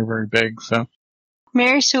long or very big, so.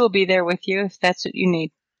 Mary Sue will be there with you if that's what you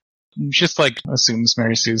need. Just assumes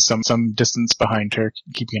Mary Sue's some distance behind her,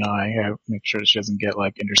 keeping an eye out, make sure she doesn't get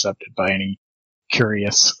intercepted by any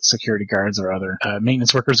curious security guards or other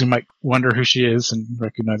maintenance workers who might wonder who she is and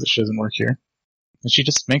recognize that she doesn't work here. And she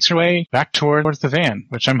just makes her way back towards the van,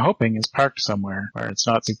 which I'm hoping is parked somewhere where it's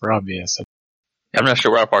not super obvious. I'm not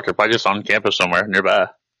sure where I parked it, probably just on campus somewhere nearby.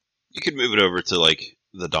 You could move it over to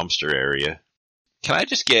the dumpster area. Can I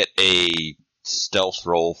just get a stealth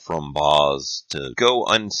roll from Boz to go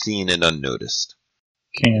unseen and unnoticed?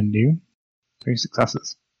 Can do. 3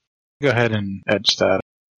 successes. Go ahead and edge that.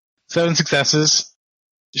 7 successes.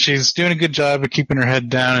 She's doing a good job of keeping her head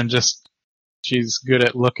down and she's good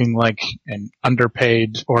at looking like an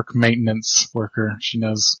underpaid orc maintenance worker. She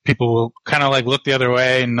knows people will kind of look the other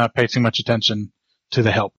way and not pay too much attention to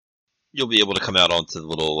the help. You'll be able to come out onto the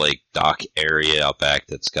little dock area out back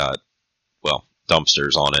that's got,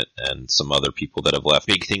 dumpsters on it and some other people that have left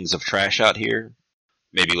big things of trash out here.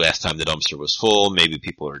 Maybe last time the dumpster was full, maybe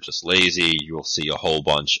people are just lazy. You'll see a whole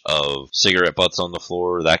bunch of cigarette butts on the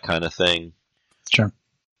floor, that kind of thing. Sure.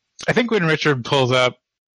 I think when Richard pulls up,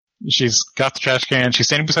 she's got the trash can, she's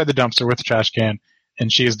standing beside the dumpster with the trash can,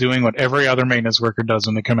 and she is doing what every other maintenance worker does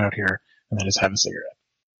when they come out here, and that is have a cigarette.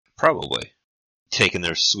 Probably. Taking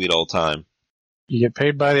their sweet old time. You get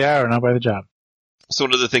paid by the hour, not by the job. So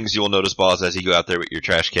one of the things you'll notice, Boz, as you go out there with your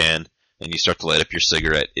trash can and you start to light up your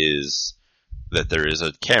cigarette is that there is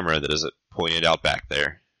a camera that is pointed out back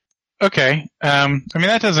there. Okay.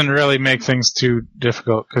 That doesn't really make things too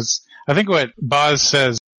difficult, because I think what Boz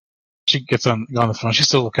says, she gets on the phone, she's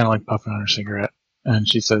still kind of puffing on her cigarette, and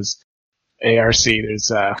she says, ARC,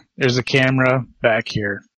 there's a camera back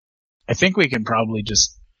here. I think we can probably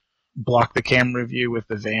just block the camera view with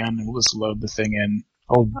the van, and we'll just load the thing in.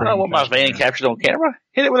 I don't want my van captured on camera.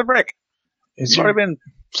 Hit it with a brick. It's already been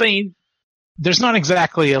seen. There's not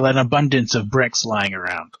exactly an abundance of bricks lying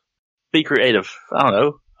around. Be creative. I don't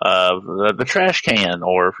know. The trash can,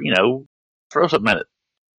 or, throw something at it.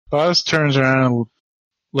 Buzz turns around and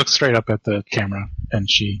looks straight up at the camera, and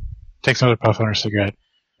she takes another puff on her cigarette,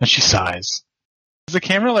 and she sighs. Is the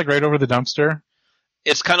camera right over the dumpster?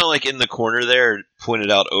 It's kind of in the corner there,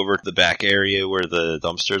 pointed out over the back area where the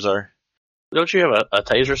dumpsters are. Don't you have a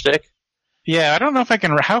taser stick? Yeah, I don't know if I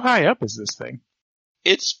can. How high up is this thing?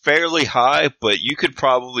 It's fairly high, but you could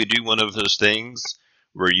probably do one of those things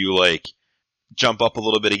where you jump up a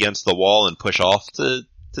little bit against the wall and push off to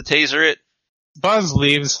taser it. Buzz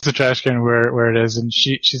leaves the trash can where it is, and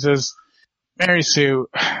she says, Mary Sue,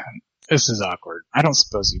 this is awkward. I don't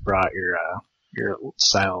suppose you brought your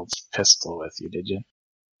silenced pistol with you, did you?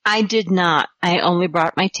 I did not. I only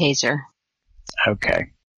brought my taser. Okay.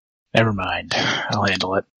 Never mind. I'll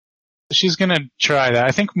handle it. She's gonna try that.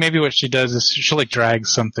 I think maybe what she does is she'll drag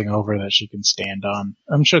something over that she can stand on.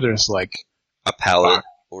 I'm sure there's a pallet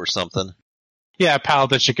or something. Yeah, a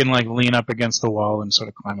pallet that she can lean up against the wall and sort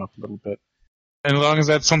of climb up a little bit. And as long as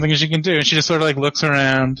that's something she can do, and she just sort of looks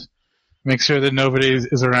around, makes sure that nobody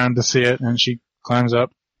is around to see it, and she climbs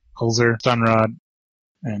up, pulls her stun rod,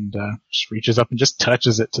 and just reaches up and just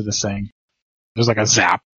touches it to the thing. There's a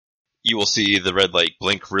zap. You will see the red light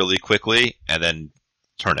blink really quickly and then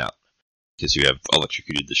turn out, because you have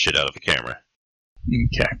electrocuted the shit out of the camera.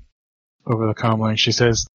 Okay. Over the comm link, she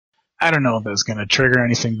says, I don't know if that's going to trigger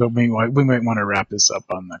anything, but we might want to wrap this up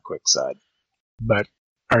on the quick side. But,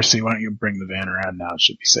 RC, why don't you bring the van around now? It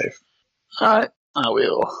should be safe. Alright, I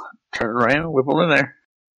will turn around and whip them in there.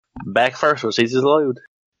 Back first, so it's easy to load.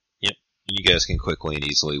 Yep, and you guys can quickly and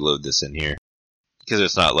easily load this in here. Because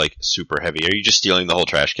it's not super heavy. Are you just stealing the whole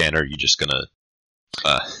trash can, or are you just gonna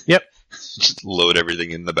Yep. just load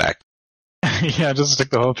everything in the back? Yeah, just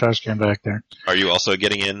stick the whole trash can back there. Are you also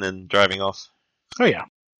getting in and driving off? Oh yeah.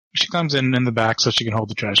 She comes in the back so she can hold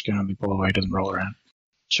the trash can and pull away, doesn't roll around.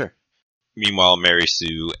 Sure. Meanwhile, Mary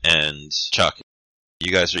Sue and Chuck,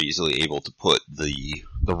 you guys are easily able to put the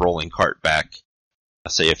rolling cart back,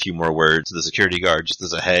 say a few more words to the security guard just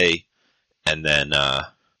as a hey, and then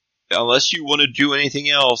unless you want to do anything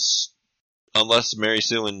else, unless Mary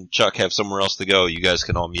Sue and Chuck have somewhere else to go, you guys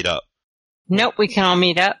can all meet up. Nope, we can all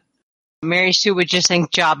meet up. Mary Sue would just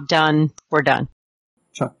think, job done, we're done.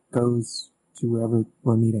 Chuck goes to wherever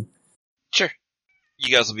we're meeting. Sure.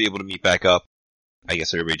 You guys will be able to meet back up. I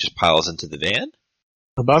guess everybody just piles into the van?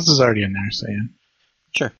 The boss is already in there, so yeah.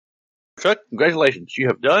 Sure. Chuck, congratulations. You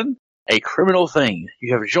have done a criminal thing.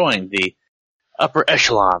 You have joined the upper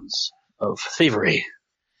echelons of thievery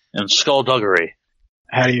and skullduggery.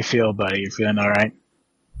 How do you feel, buddy? You feeling alright?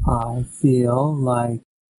 I feel like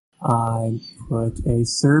I put a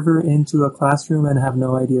server into a classroom and have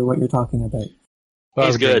no idea what you're talking about. Boss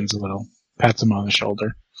He's good. grins a little, pats him on the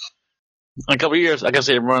shoulder. In a couple of years, I can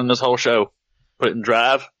see him running this whole show. Put it in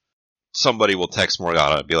drive. Somebody will text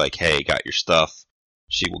Morgana and be like, hey, got your stuff.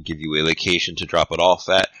 She will give you a location to drop it off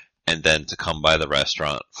at, and then to come by the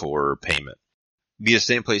restaurant for payment. Be the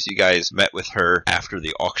same place you guys met with her after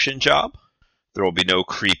the auction job. There will be no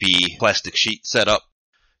creepy plastic sheet set up.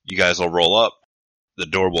 You guys will roll up, the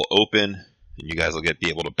door will open, and you guys will be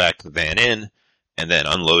able to back the van in, and then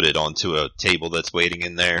unload it onto a table that's waiting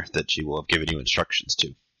in there that she will have given you instructions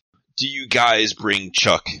to. Do you guys bring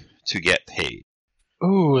Chuck to get paid?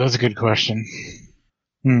 Ooh, that's a good question.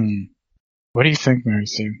 What do you think, Mary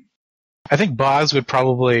Sue? I think Boz would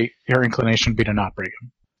probably, her inclination would be to not break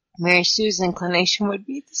him. Mary Sue's inclination would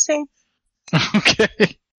be the same.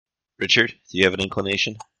 Okay. Richard, do you have an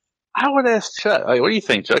inclination? I would ask Chuck. Like, what do you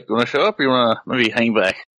think, Chuck? You want to show up or you want to maybe hang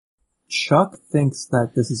back? Chuck thinks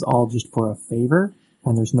that this is all just for a favor,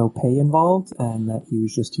 and there's no pay involved, and that he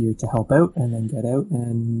was just here to help out and then get out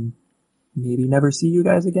and maybe never see you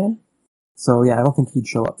guys again. So yeah, I don't think he'd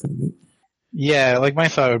show up for the meet. Yeah, like my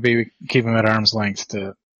thought would be keep him at arm's length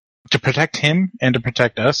to protect him and to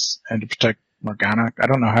protect us and to protect Morgana. I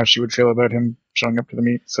don't know how she would feel about him showing up to the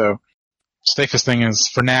meet, so safest thing is,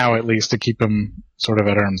 for now at least, to keep him sort of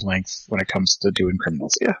at arm's length when it comes to doing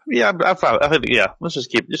criminals. Yeah, I'm fine. I think, yeah, let's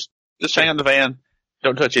just just hang on the van.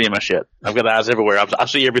 Don't touch any of my shit. I've got eyes everywhere. I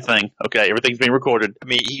see everything. Okay, everything's being recorded. I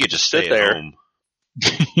mean, he could just Sit stay there. at home.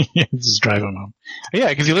 Just drive him home. Yeah,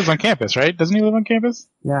 because he lives on campus, right? Doesn't he live on campus?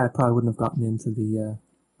 Yeah, I probably wouldn't have gotten into the,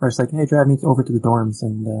 or it's like, hey, drive me over to the dorms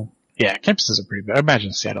and, Yeah, campuses are pretty big. I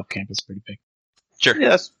imagine Seattle campus is pretty big. Sure.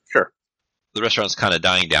 Yes, sure. The restaurant's kind of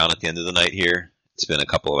dying down at the end of the night here. It's been a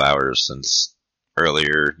couple of hours since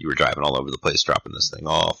earlier you were driving all over the place dropping this thing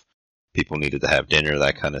off. People needed to have dinner,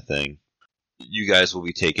 that kind of thing. You guys will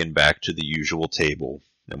be taken back to the usual table,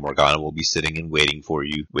 and Morgana will be sitting and waiting for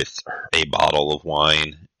you with a bottle of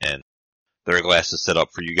wine, and there are glasses set up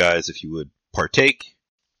for you guys if you would partake.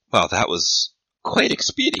 Wow, that was quite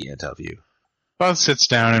expedient of you. Buzz sits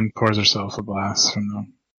down and pours herself a glass from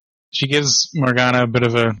them. She gives Morgana a bit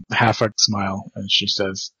of a half-a smile, and she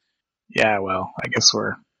says, yeah, well, I guess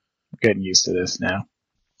we're getting used to this now.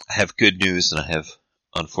 I have good news and I have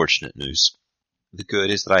unfortunate news. The good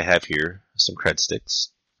is that I have here some cred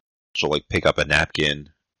sticks. She'll pick up a napkin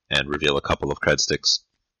and reveal a couple of cred sticks.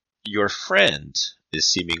 Your friend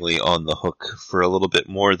is seemingly on the hook for a little bit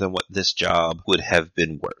more than what this job would have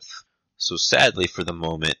been worth. So sadly for the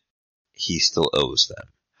moment, he still owes them.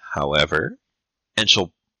 However, and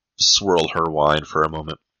she'll swirl her wine for a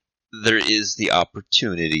moment, there is the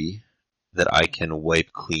opportunity that I can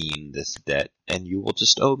wipe clean this debt and you will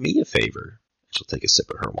just owe me a favor. She'll take a sip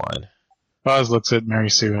of her wine. Buzz looks at Mary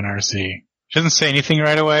Sue and RC. She doesn't say anything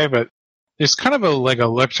right away, but there's kind of a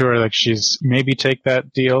look to her like she's maybe take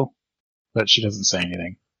that deal, but she doesn't say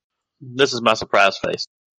anything. This is my surprise face.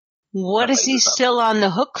 What is he still on the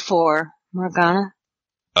hook for, Morgana?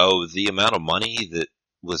 Oh, the amount of money that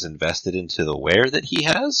was invested into the ware that he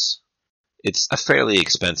has? It's a fairly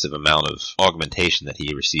expensive amount of augmentation that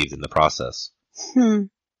he received in the process.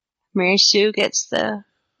 Mary Sue gets the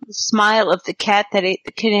smile of the cat that ate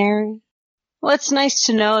the canary. Well, it's nice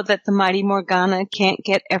to know that the mighty Morgana can't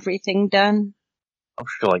get everything done. I'm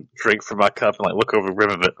just gonna drink from my cup and look over the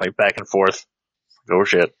rim of it, back and forth. Oh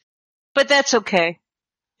shit. But that's okay.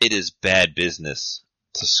 It is bad business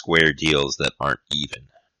to square deals that aren't even.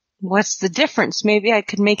 What's the difference? Maybe I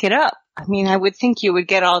could make it up. I mean, I would think you would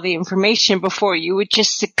get all the information before you would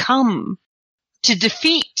just succumb to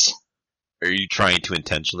defeat. Are you trying to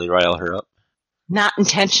intentionally rile her up? Not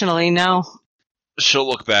intentionally, no. She'll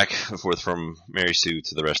look back and forth from Mary Sue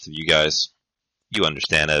to the rest of you guys. You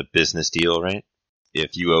understand a business deal, right?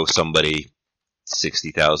 If you owe somebody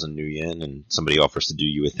 60,000 new yen and somebody offers to do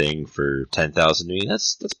you a thing for 10,000 new yen,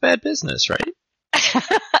 that's bad business, right?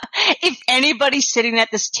 If anybody sitting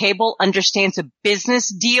at this table understands a business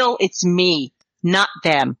deal, it's me, not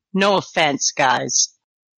them. No offense, guys.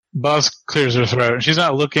 Buzz clears her throat. She's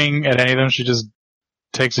not looking at any of them. She just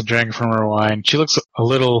takes a drink from her wine. She looks a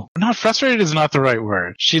little, not frustrated is not the right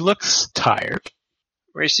word. She looks tired.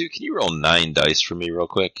 Mary Sue, can you roll 9 dice for me real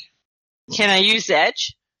quick? Can I use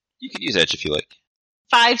Edge? You can use Edge if you like.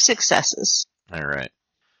 5 successes. Alright.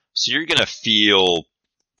 So you're gonna feel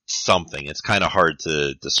something. It's kind of hard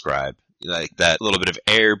to describe. Like that little bit of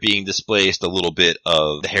air being displaced, a little bit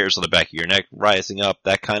of the hairs on the back of your neck rising up,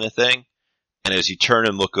 that kind of thing. And as you turn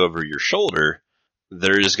and look over your shoulder,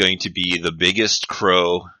 there is going to be the biggest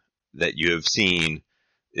crow that you have seen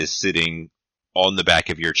is sitting on the back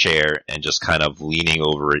of your chair and just kind of leaning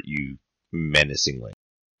over at you menacingly.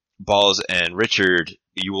 Balls and Richard,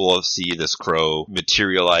 you will see this crow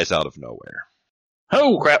materialize out of nowhere.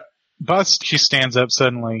 Oh, crap. Buzz, she stands up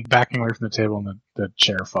suddenly, backing away from the table, and the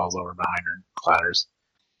chair falls over behind her and clatters.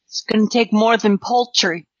 It's going to take more than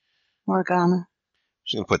poultry, Morgana.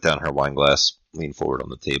 She's going to put down her wine glass, lean forward on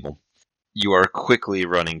the table. You are quickly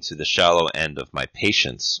running to the shallow end of my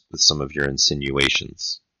patience with some of your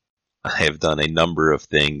insinuations. I have done a number of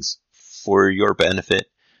things for your benefit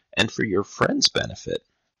and for your friend's benefit.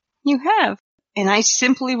 You have. And I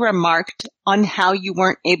simply remarked on how you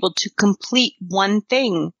weren't able to complete one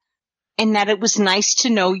thing, and that it was nice to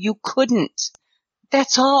know you couldn't.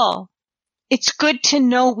 That's all. It's good to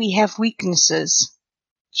know we have weaknesses.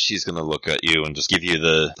 She's going to look at you and just give you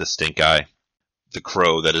the stink eye. The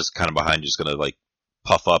crow that is kind of behind you is going to like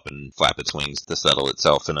puff up and flap its wings to settle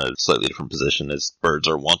itself in a slightly different position as birds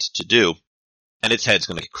are wont to do. And its head's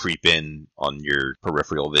going to creep in on your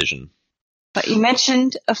peripheral vision. But you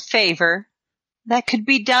mentioned a favor that could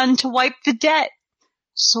be done to wipe the debt.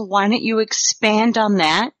 So why don't you expand on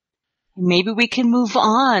that? Maybe we can move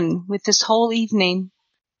on with this whole evening.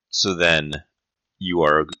 So then you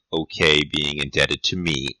are okay being indebted to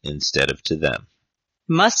me instead of to them.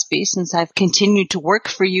 Must be, since I've continued to work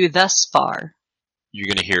for you thus far. You're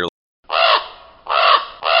going to hear,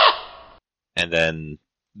 and then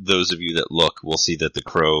those of you that look will see that the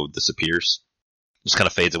crow disappears. Just kind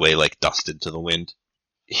of fades away like dust into the wind.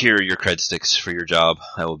 Here are your cred sticks for your job.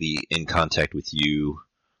 I will be in contact with you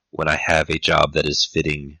when I have a job that is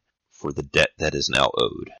fitting for the debt that is now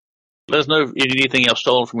owed. Let us know if you need anything else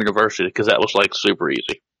stolen from university, because that was like super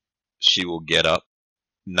easy. She will get up,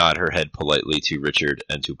 nod her head politely to Richard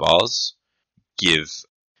and to Boz.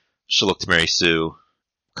 She'll look to Mary Sue,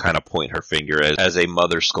 kind of point her finger as a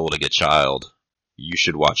mother scolding a child. You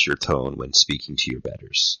should watch your tone when speaking to your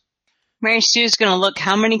betters. Mary Sue's going to look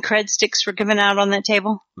how many cred sticks were given out on that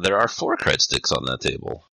table. There are 4 cred sticks on that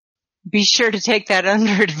table. Be sure to take that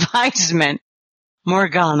under advisement,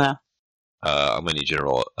 Morgana. I'm going to need you to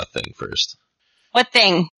roll a thing first. What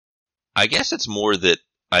thing? I guess it's more that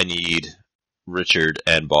I need Richard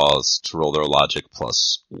and Boz to roll their logic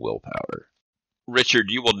plus willpower. Richard,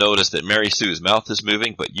 you will notice that Mary Sue's mouth is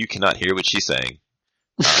moving, but you cannot hear what she's saying.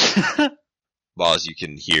 Boz, you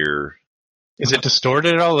can hear... Is it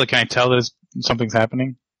distorted at all? Like, can I tell that something's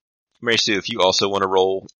happening? Mary Sue, if you also want to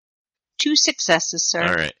roll... 2 successes, sir.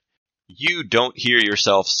 Alright. You don't hear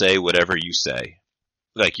yourself say whatever you say.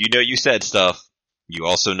 Like, you know you said stuff. You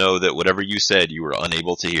also know that whatever you said, you were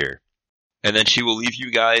unable to hear. And then she will leave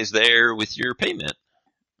you guys there with your payment.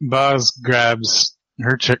 Boz grabs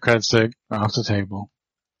her cred stick off the table.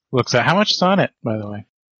 Looks at how much is on it, by the way.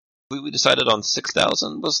 We decided on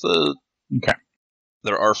 6,000 was the... Okay.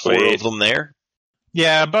 There are 4 of them there.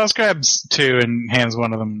 Yeah, Boz grabs 2 and hands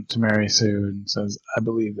one of them to Mary Sue and says, I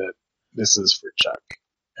believe that this is for Chuck,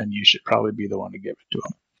 and you should probably be the one to give it to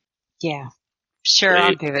him. Yeah. Sure,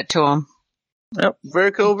 I'll give it to him. Yep,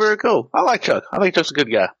 very cool, very cool. I like Chuck. I think Chuck's a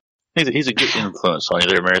good guy. He's a good influence on you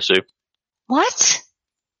there, Mary Sue. What?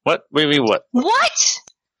 What? What do you mean what? What?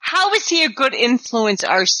 How is he a good influence,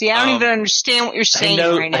 RC? I don't even understand what you're saying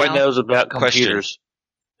right now. He knows about computers.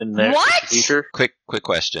 In the What? future. Quick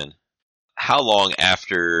question. How long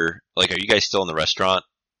after, like, are you guys still in the restaurant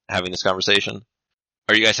having this conversation?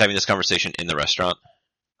 Are you guys having this conversation in the restaurant?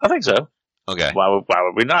 I think so. Okay. Why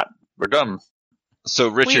would we not? We're dumb. So,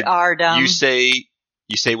 Richard, we are dumb. you say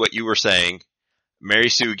what you were saying. Mary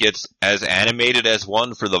Sue gets as animated as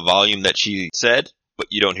one for the volume that she said, but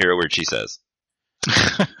you don't hear a word she says.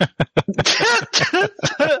 It's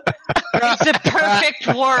a perfect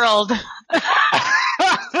world.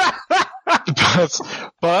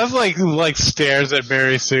 Boz like stares at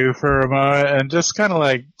Mary Sue for a moment and just kind of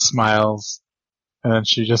like smiles, and then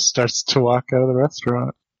she just starts to walk out of the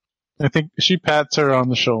restaurant. I think she pats her on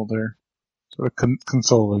the shoulder, sort of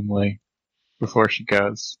consolingly, before she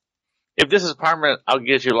goes. If this is permanent, I'll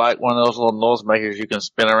get you like one of those little noise makers you can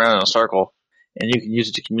spin around in a circle, and you can use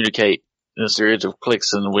it to communicate in a series of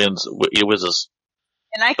clicks and whizzes.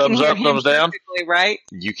 And I can Thumbs hear up, him thumbs down? perfectly, right?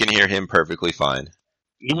 You can hear him perfectly fine.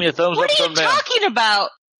 Give me a thumbs What up, are you thumbs down. talking about?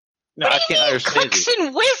 No, I can't understand Clicks you.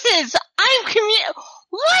 and whizzes.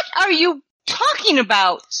 What are you talking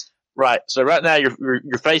about? Right. So right now your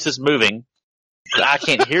face is moving. But I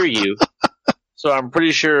can't hear you. So I'm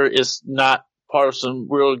pretty sure it's not part of some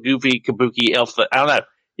real goofy kabuki elf. I don't know.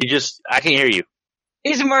 I can't hear you.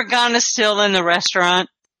 Is Morgana still in the restaurant?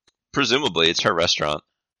 Presumably, it's her restaurant.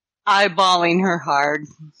 Eyeballing her hard.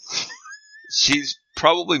 She's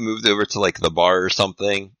probably moved over to like the bar or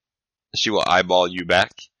something. She will eyeball you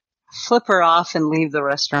back. Flip her off and leave the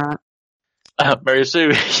restaurant. Mary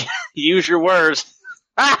Sue, use your words.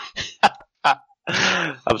 I'm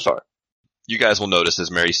sorry. You guys will notice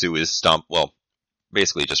as Mary Sue is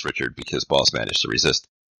basically just Richard because Boss managed to resist.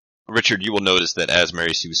 Richard, you will notice that as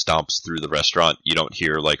Mary Sue stomps through the restaurant, you don't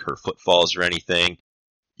hear like her footfalls or anything.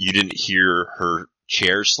 You didn't hear her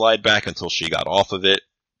chair slide back until she got off of it.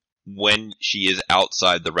 When she is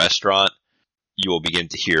outside the restaurant, you will begin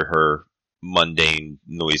to hear her mundane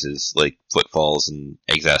noises like footfalls and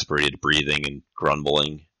exasperated breathing and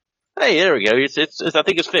grumbling. Hey, there we go. I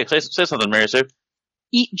think it's fixed. Say something, Mary Sue.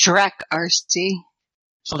 Eat Drek, RC.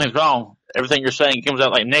 Something's wrong. Everything you're saying comes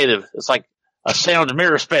out like native. It's like a sound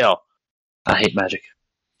mirror spell. I hate magic.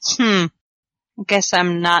 I guess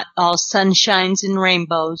I'm not all sunshines and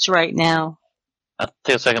rainbows right now. I'll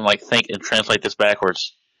take a second, think and translate this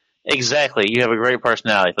backwards. Exactly. You have a great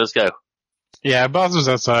personality. Let's go. Yeah, Boz was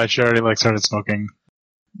outside. She already started smoking.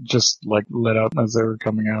 Just lit up as they were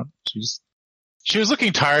coming out. She was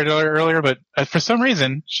looking tired earlier, but for some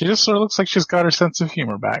reason, she just sort of looks like she's got her sense of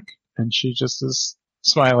humor back. And she just is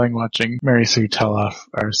smiling watching Mary Sue tell off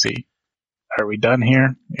RC. Are we done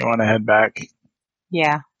here? You want to head back?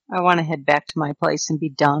 Yeah, I want to head back to my place and be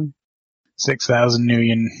done. 6,000 new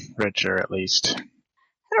yen richer, at least.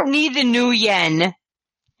 I don't need the new yen.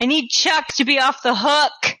 I need Chuck to be off the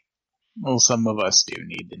hook. Well, some of us do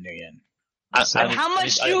need the new yen. How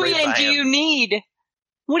much new yen do you need?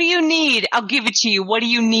 What do you need? I'll give it to you. What do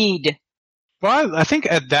you need? Boz, I think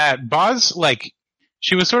at that, Boz,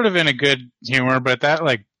 she was sort of in a good humor, but that,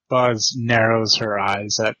 Boz narrows her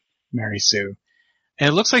eyes at Mary Sue. And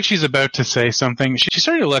it looks like she's about to say something. She's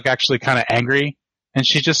starting to look actually kind of angry, and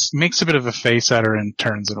she just makes a bit of a face at her and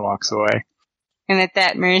turns and walks away. And at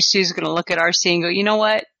that, Mary Sue's going to look at RC and go, you know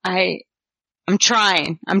what? I'm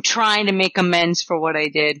trying. I'm trying to make amends for what I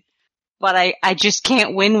did. But I just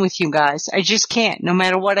can't win with you guys. I just can't. No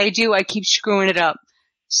matter what I do, I keep screwing it up.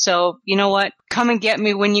 So, you know what? Come and get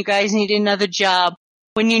me when you guys need another job.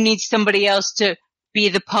 When you need somebody else to be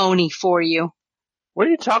the pony for you. What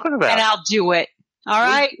are you talking about? And I'll do it. All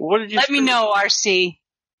right? What did you Let me know, RC.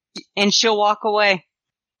 And she'll walk away.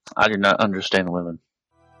 I do not understand women.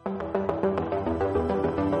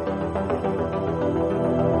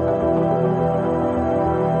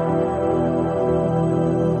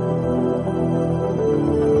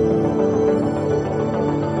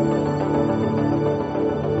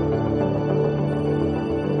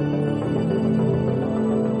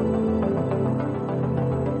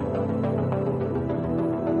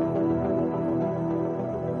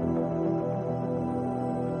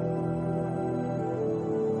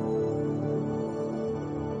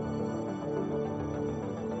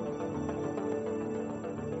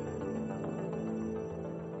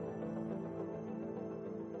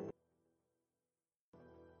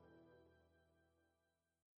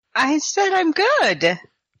 I said I'm good.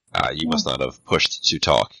 You must not have pushed to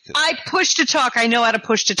talk. I push to talk. I know how to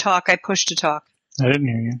push to talk. I push to talk. I didn't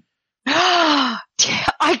hear you. I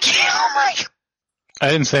can't. Oh my. I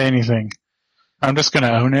didn't say anything. I'm just going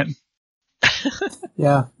to own it.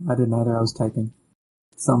 Yeah, I didn't either. I was typing.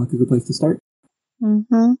 Sound like a good place to start?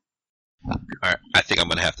 Mm-hmm. Alright, I think I'm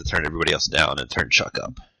going to have to turn everybody else down and turn Chuck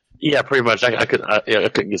up. Yeah, pretty much. I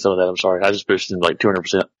couldn't get some of that. I'm sorry. I just boosted him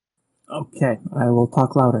 200%. Okay, I will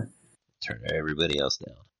talk louder. Turn everybody else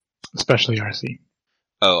down. Especially RC.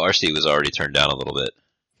 Oh, RC was already turned down a little bit.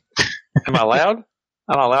 Am I loud?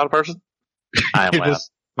 Am I a loud person? I am loud.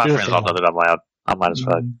 My friends all know that I'm loud. I'm loud as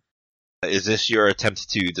fuck. Is this your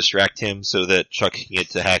attempt to distract him so that Chuck can get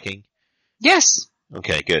to hacking? Yes.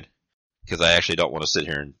 Okay, good. Because I actually don't want to sit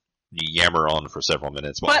here and yammer on for several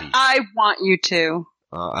minutes. But I want you to.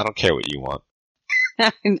 I don't care what you want.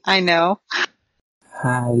 I know.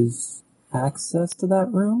 Has access to that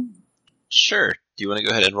room? Sure. Do you want to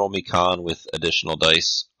go ahead and roll me con with additional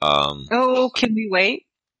dice? Can we wait?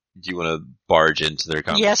 Do you want to barge into their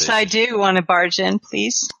conversation? Yes, I do want to barge in,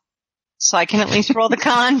 please. So I can at least roll the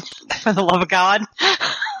con, for the love of God.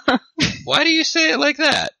 Why do you say it like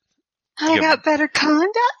that? I got better con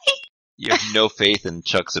die? You have no faith in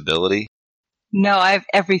Chuck's ability? No, I have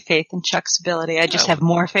every faith in Chuck's ability. I just have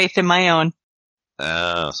more faith in my own.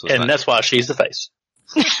 And that's why she's the face.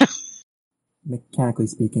 Mechanically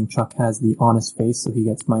speaking, Chuck has the honest face, so he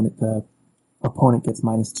gets the opponent gets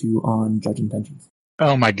 -2 on judge intentions.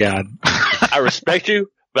 Oh my god. I respect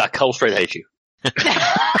you, but I cold straight hate you.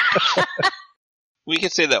 We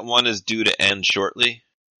can say that one is due to end shortly,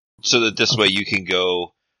 so that this way you can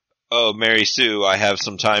go, oh, Mary Sue, I have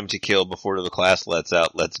some time to kill before the class lets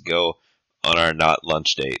out. Let's go on our not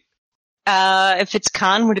lunch date. If it's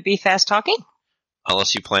con, would it be fast talking?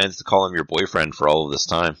 Unless you plan to call him your boyfriend for all of this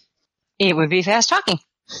time. It would be fast talking.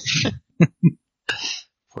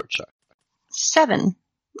 Poor Chuck. 7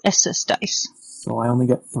 assist dice. So I only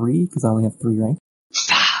get 3, because I only have 3 rank.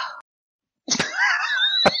 This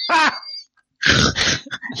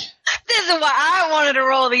is why I wanted to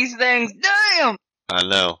roll these things. Damn! I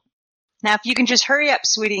know. Now, if you can just hurry up,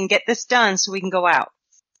 sweetie, and get this done so we can go out.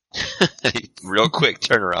 Real quick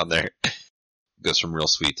turnaround there. Goes from real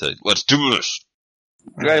sweet to, let's do this!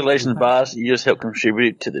 Congratulations, boss. You just helped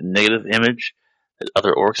contribute to the negative image that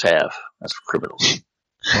other orcs have. That's for criminals.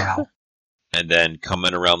 Wow. And then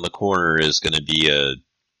coming around the corner is going to be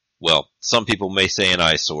some people may say an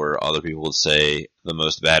eyesore, other people would say the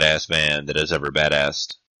most badass van that has ever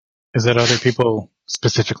badassed. Is that other people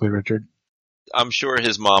specifically, Richard? I'm sure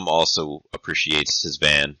his mom also appreciates his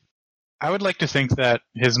van. I would like to think that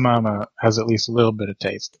his mama has at least a little bit of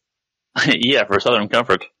taste. Yeah, for Southern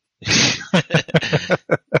Comfort.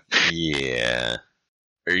 Yeah.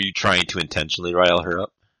 Are you trying to intentionally rile her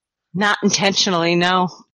up? Not intentionally, no.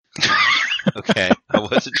 Okay. I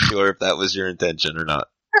wasn't sure if that was your intention or not.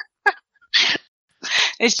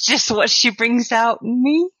 It's just what she brings out in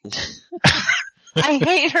me. I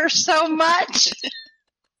hate her so much.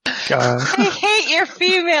 God. I hate your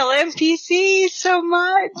female NPCs so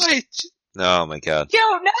much. Oh my god. You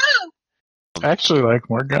don't know. I actually like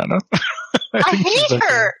Morgana. I think she's hate okay.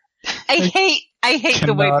 her. I hate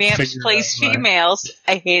the way cannot Vamps figure plays out why. females.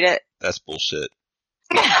 I hate it. That's bullshit.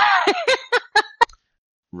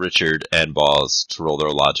 Richard and Boz to roll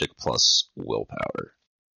their logic plus willpower.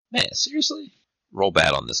 Man, seriously? Roll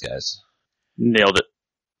bad on this, guys. Nailed it.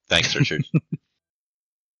 Thanks, Richard.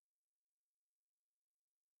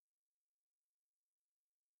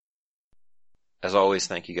 As always,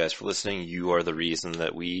 thank you guys for listening. You are the reason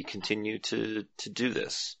that we continue to do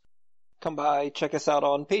this. Come by, check us out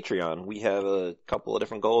on Patreon. We have a couple of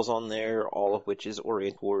different goals on there, all of which is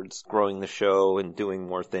oriented towards growing the show and doing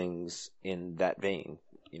more things in that vein.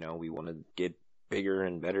 You know, we want to get bigger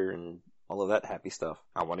and better and all of that happy stuff.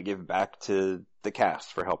 I want to give back to the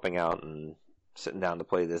cast for helping out and sitting down to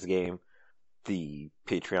play this game. The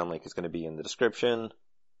Patreon link is going to be in the description.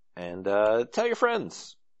 And tell your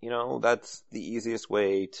friends. You know, that's the easiest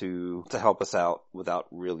way to help us out without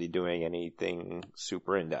really doing anything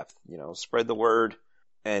super in-depth. You know, spread the word.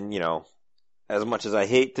 And, you know, as much as I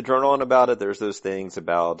hate to drone on about it, there's those things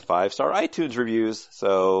about 5-star iTunes reviews.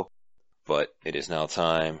 So, but it is now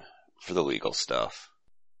time for the legal stuff.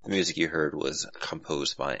 The music you heard was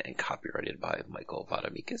composed by and copyrighted by Michael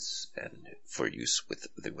Vadamikis and for use with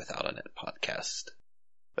the Without a Net podcast.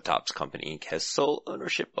 The Topps Company Inc. has sole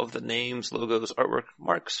ownership of the names, logos, artwork,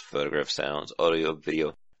 marks, photograph, sounds, audio,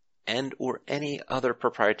 video, and or any other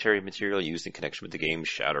proprietary material used in connection with the game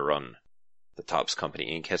Shadowrun. The Topps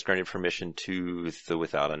Company Inc. has granted permission to the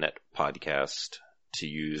Without a Net podcast to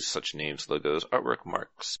use such names, logos, artwork,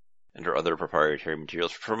 marks, and or other proprietary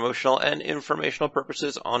materials for promotional and informational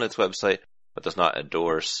purposes on its website, but does not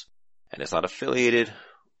endorse and is not affiliated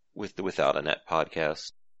with the Without a Net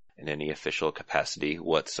podcast in any official capacity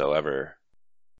whatsoever.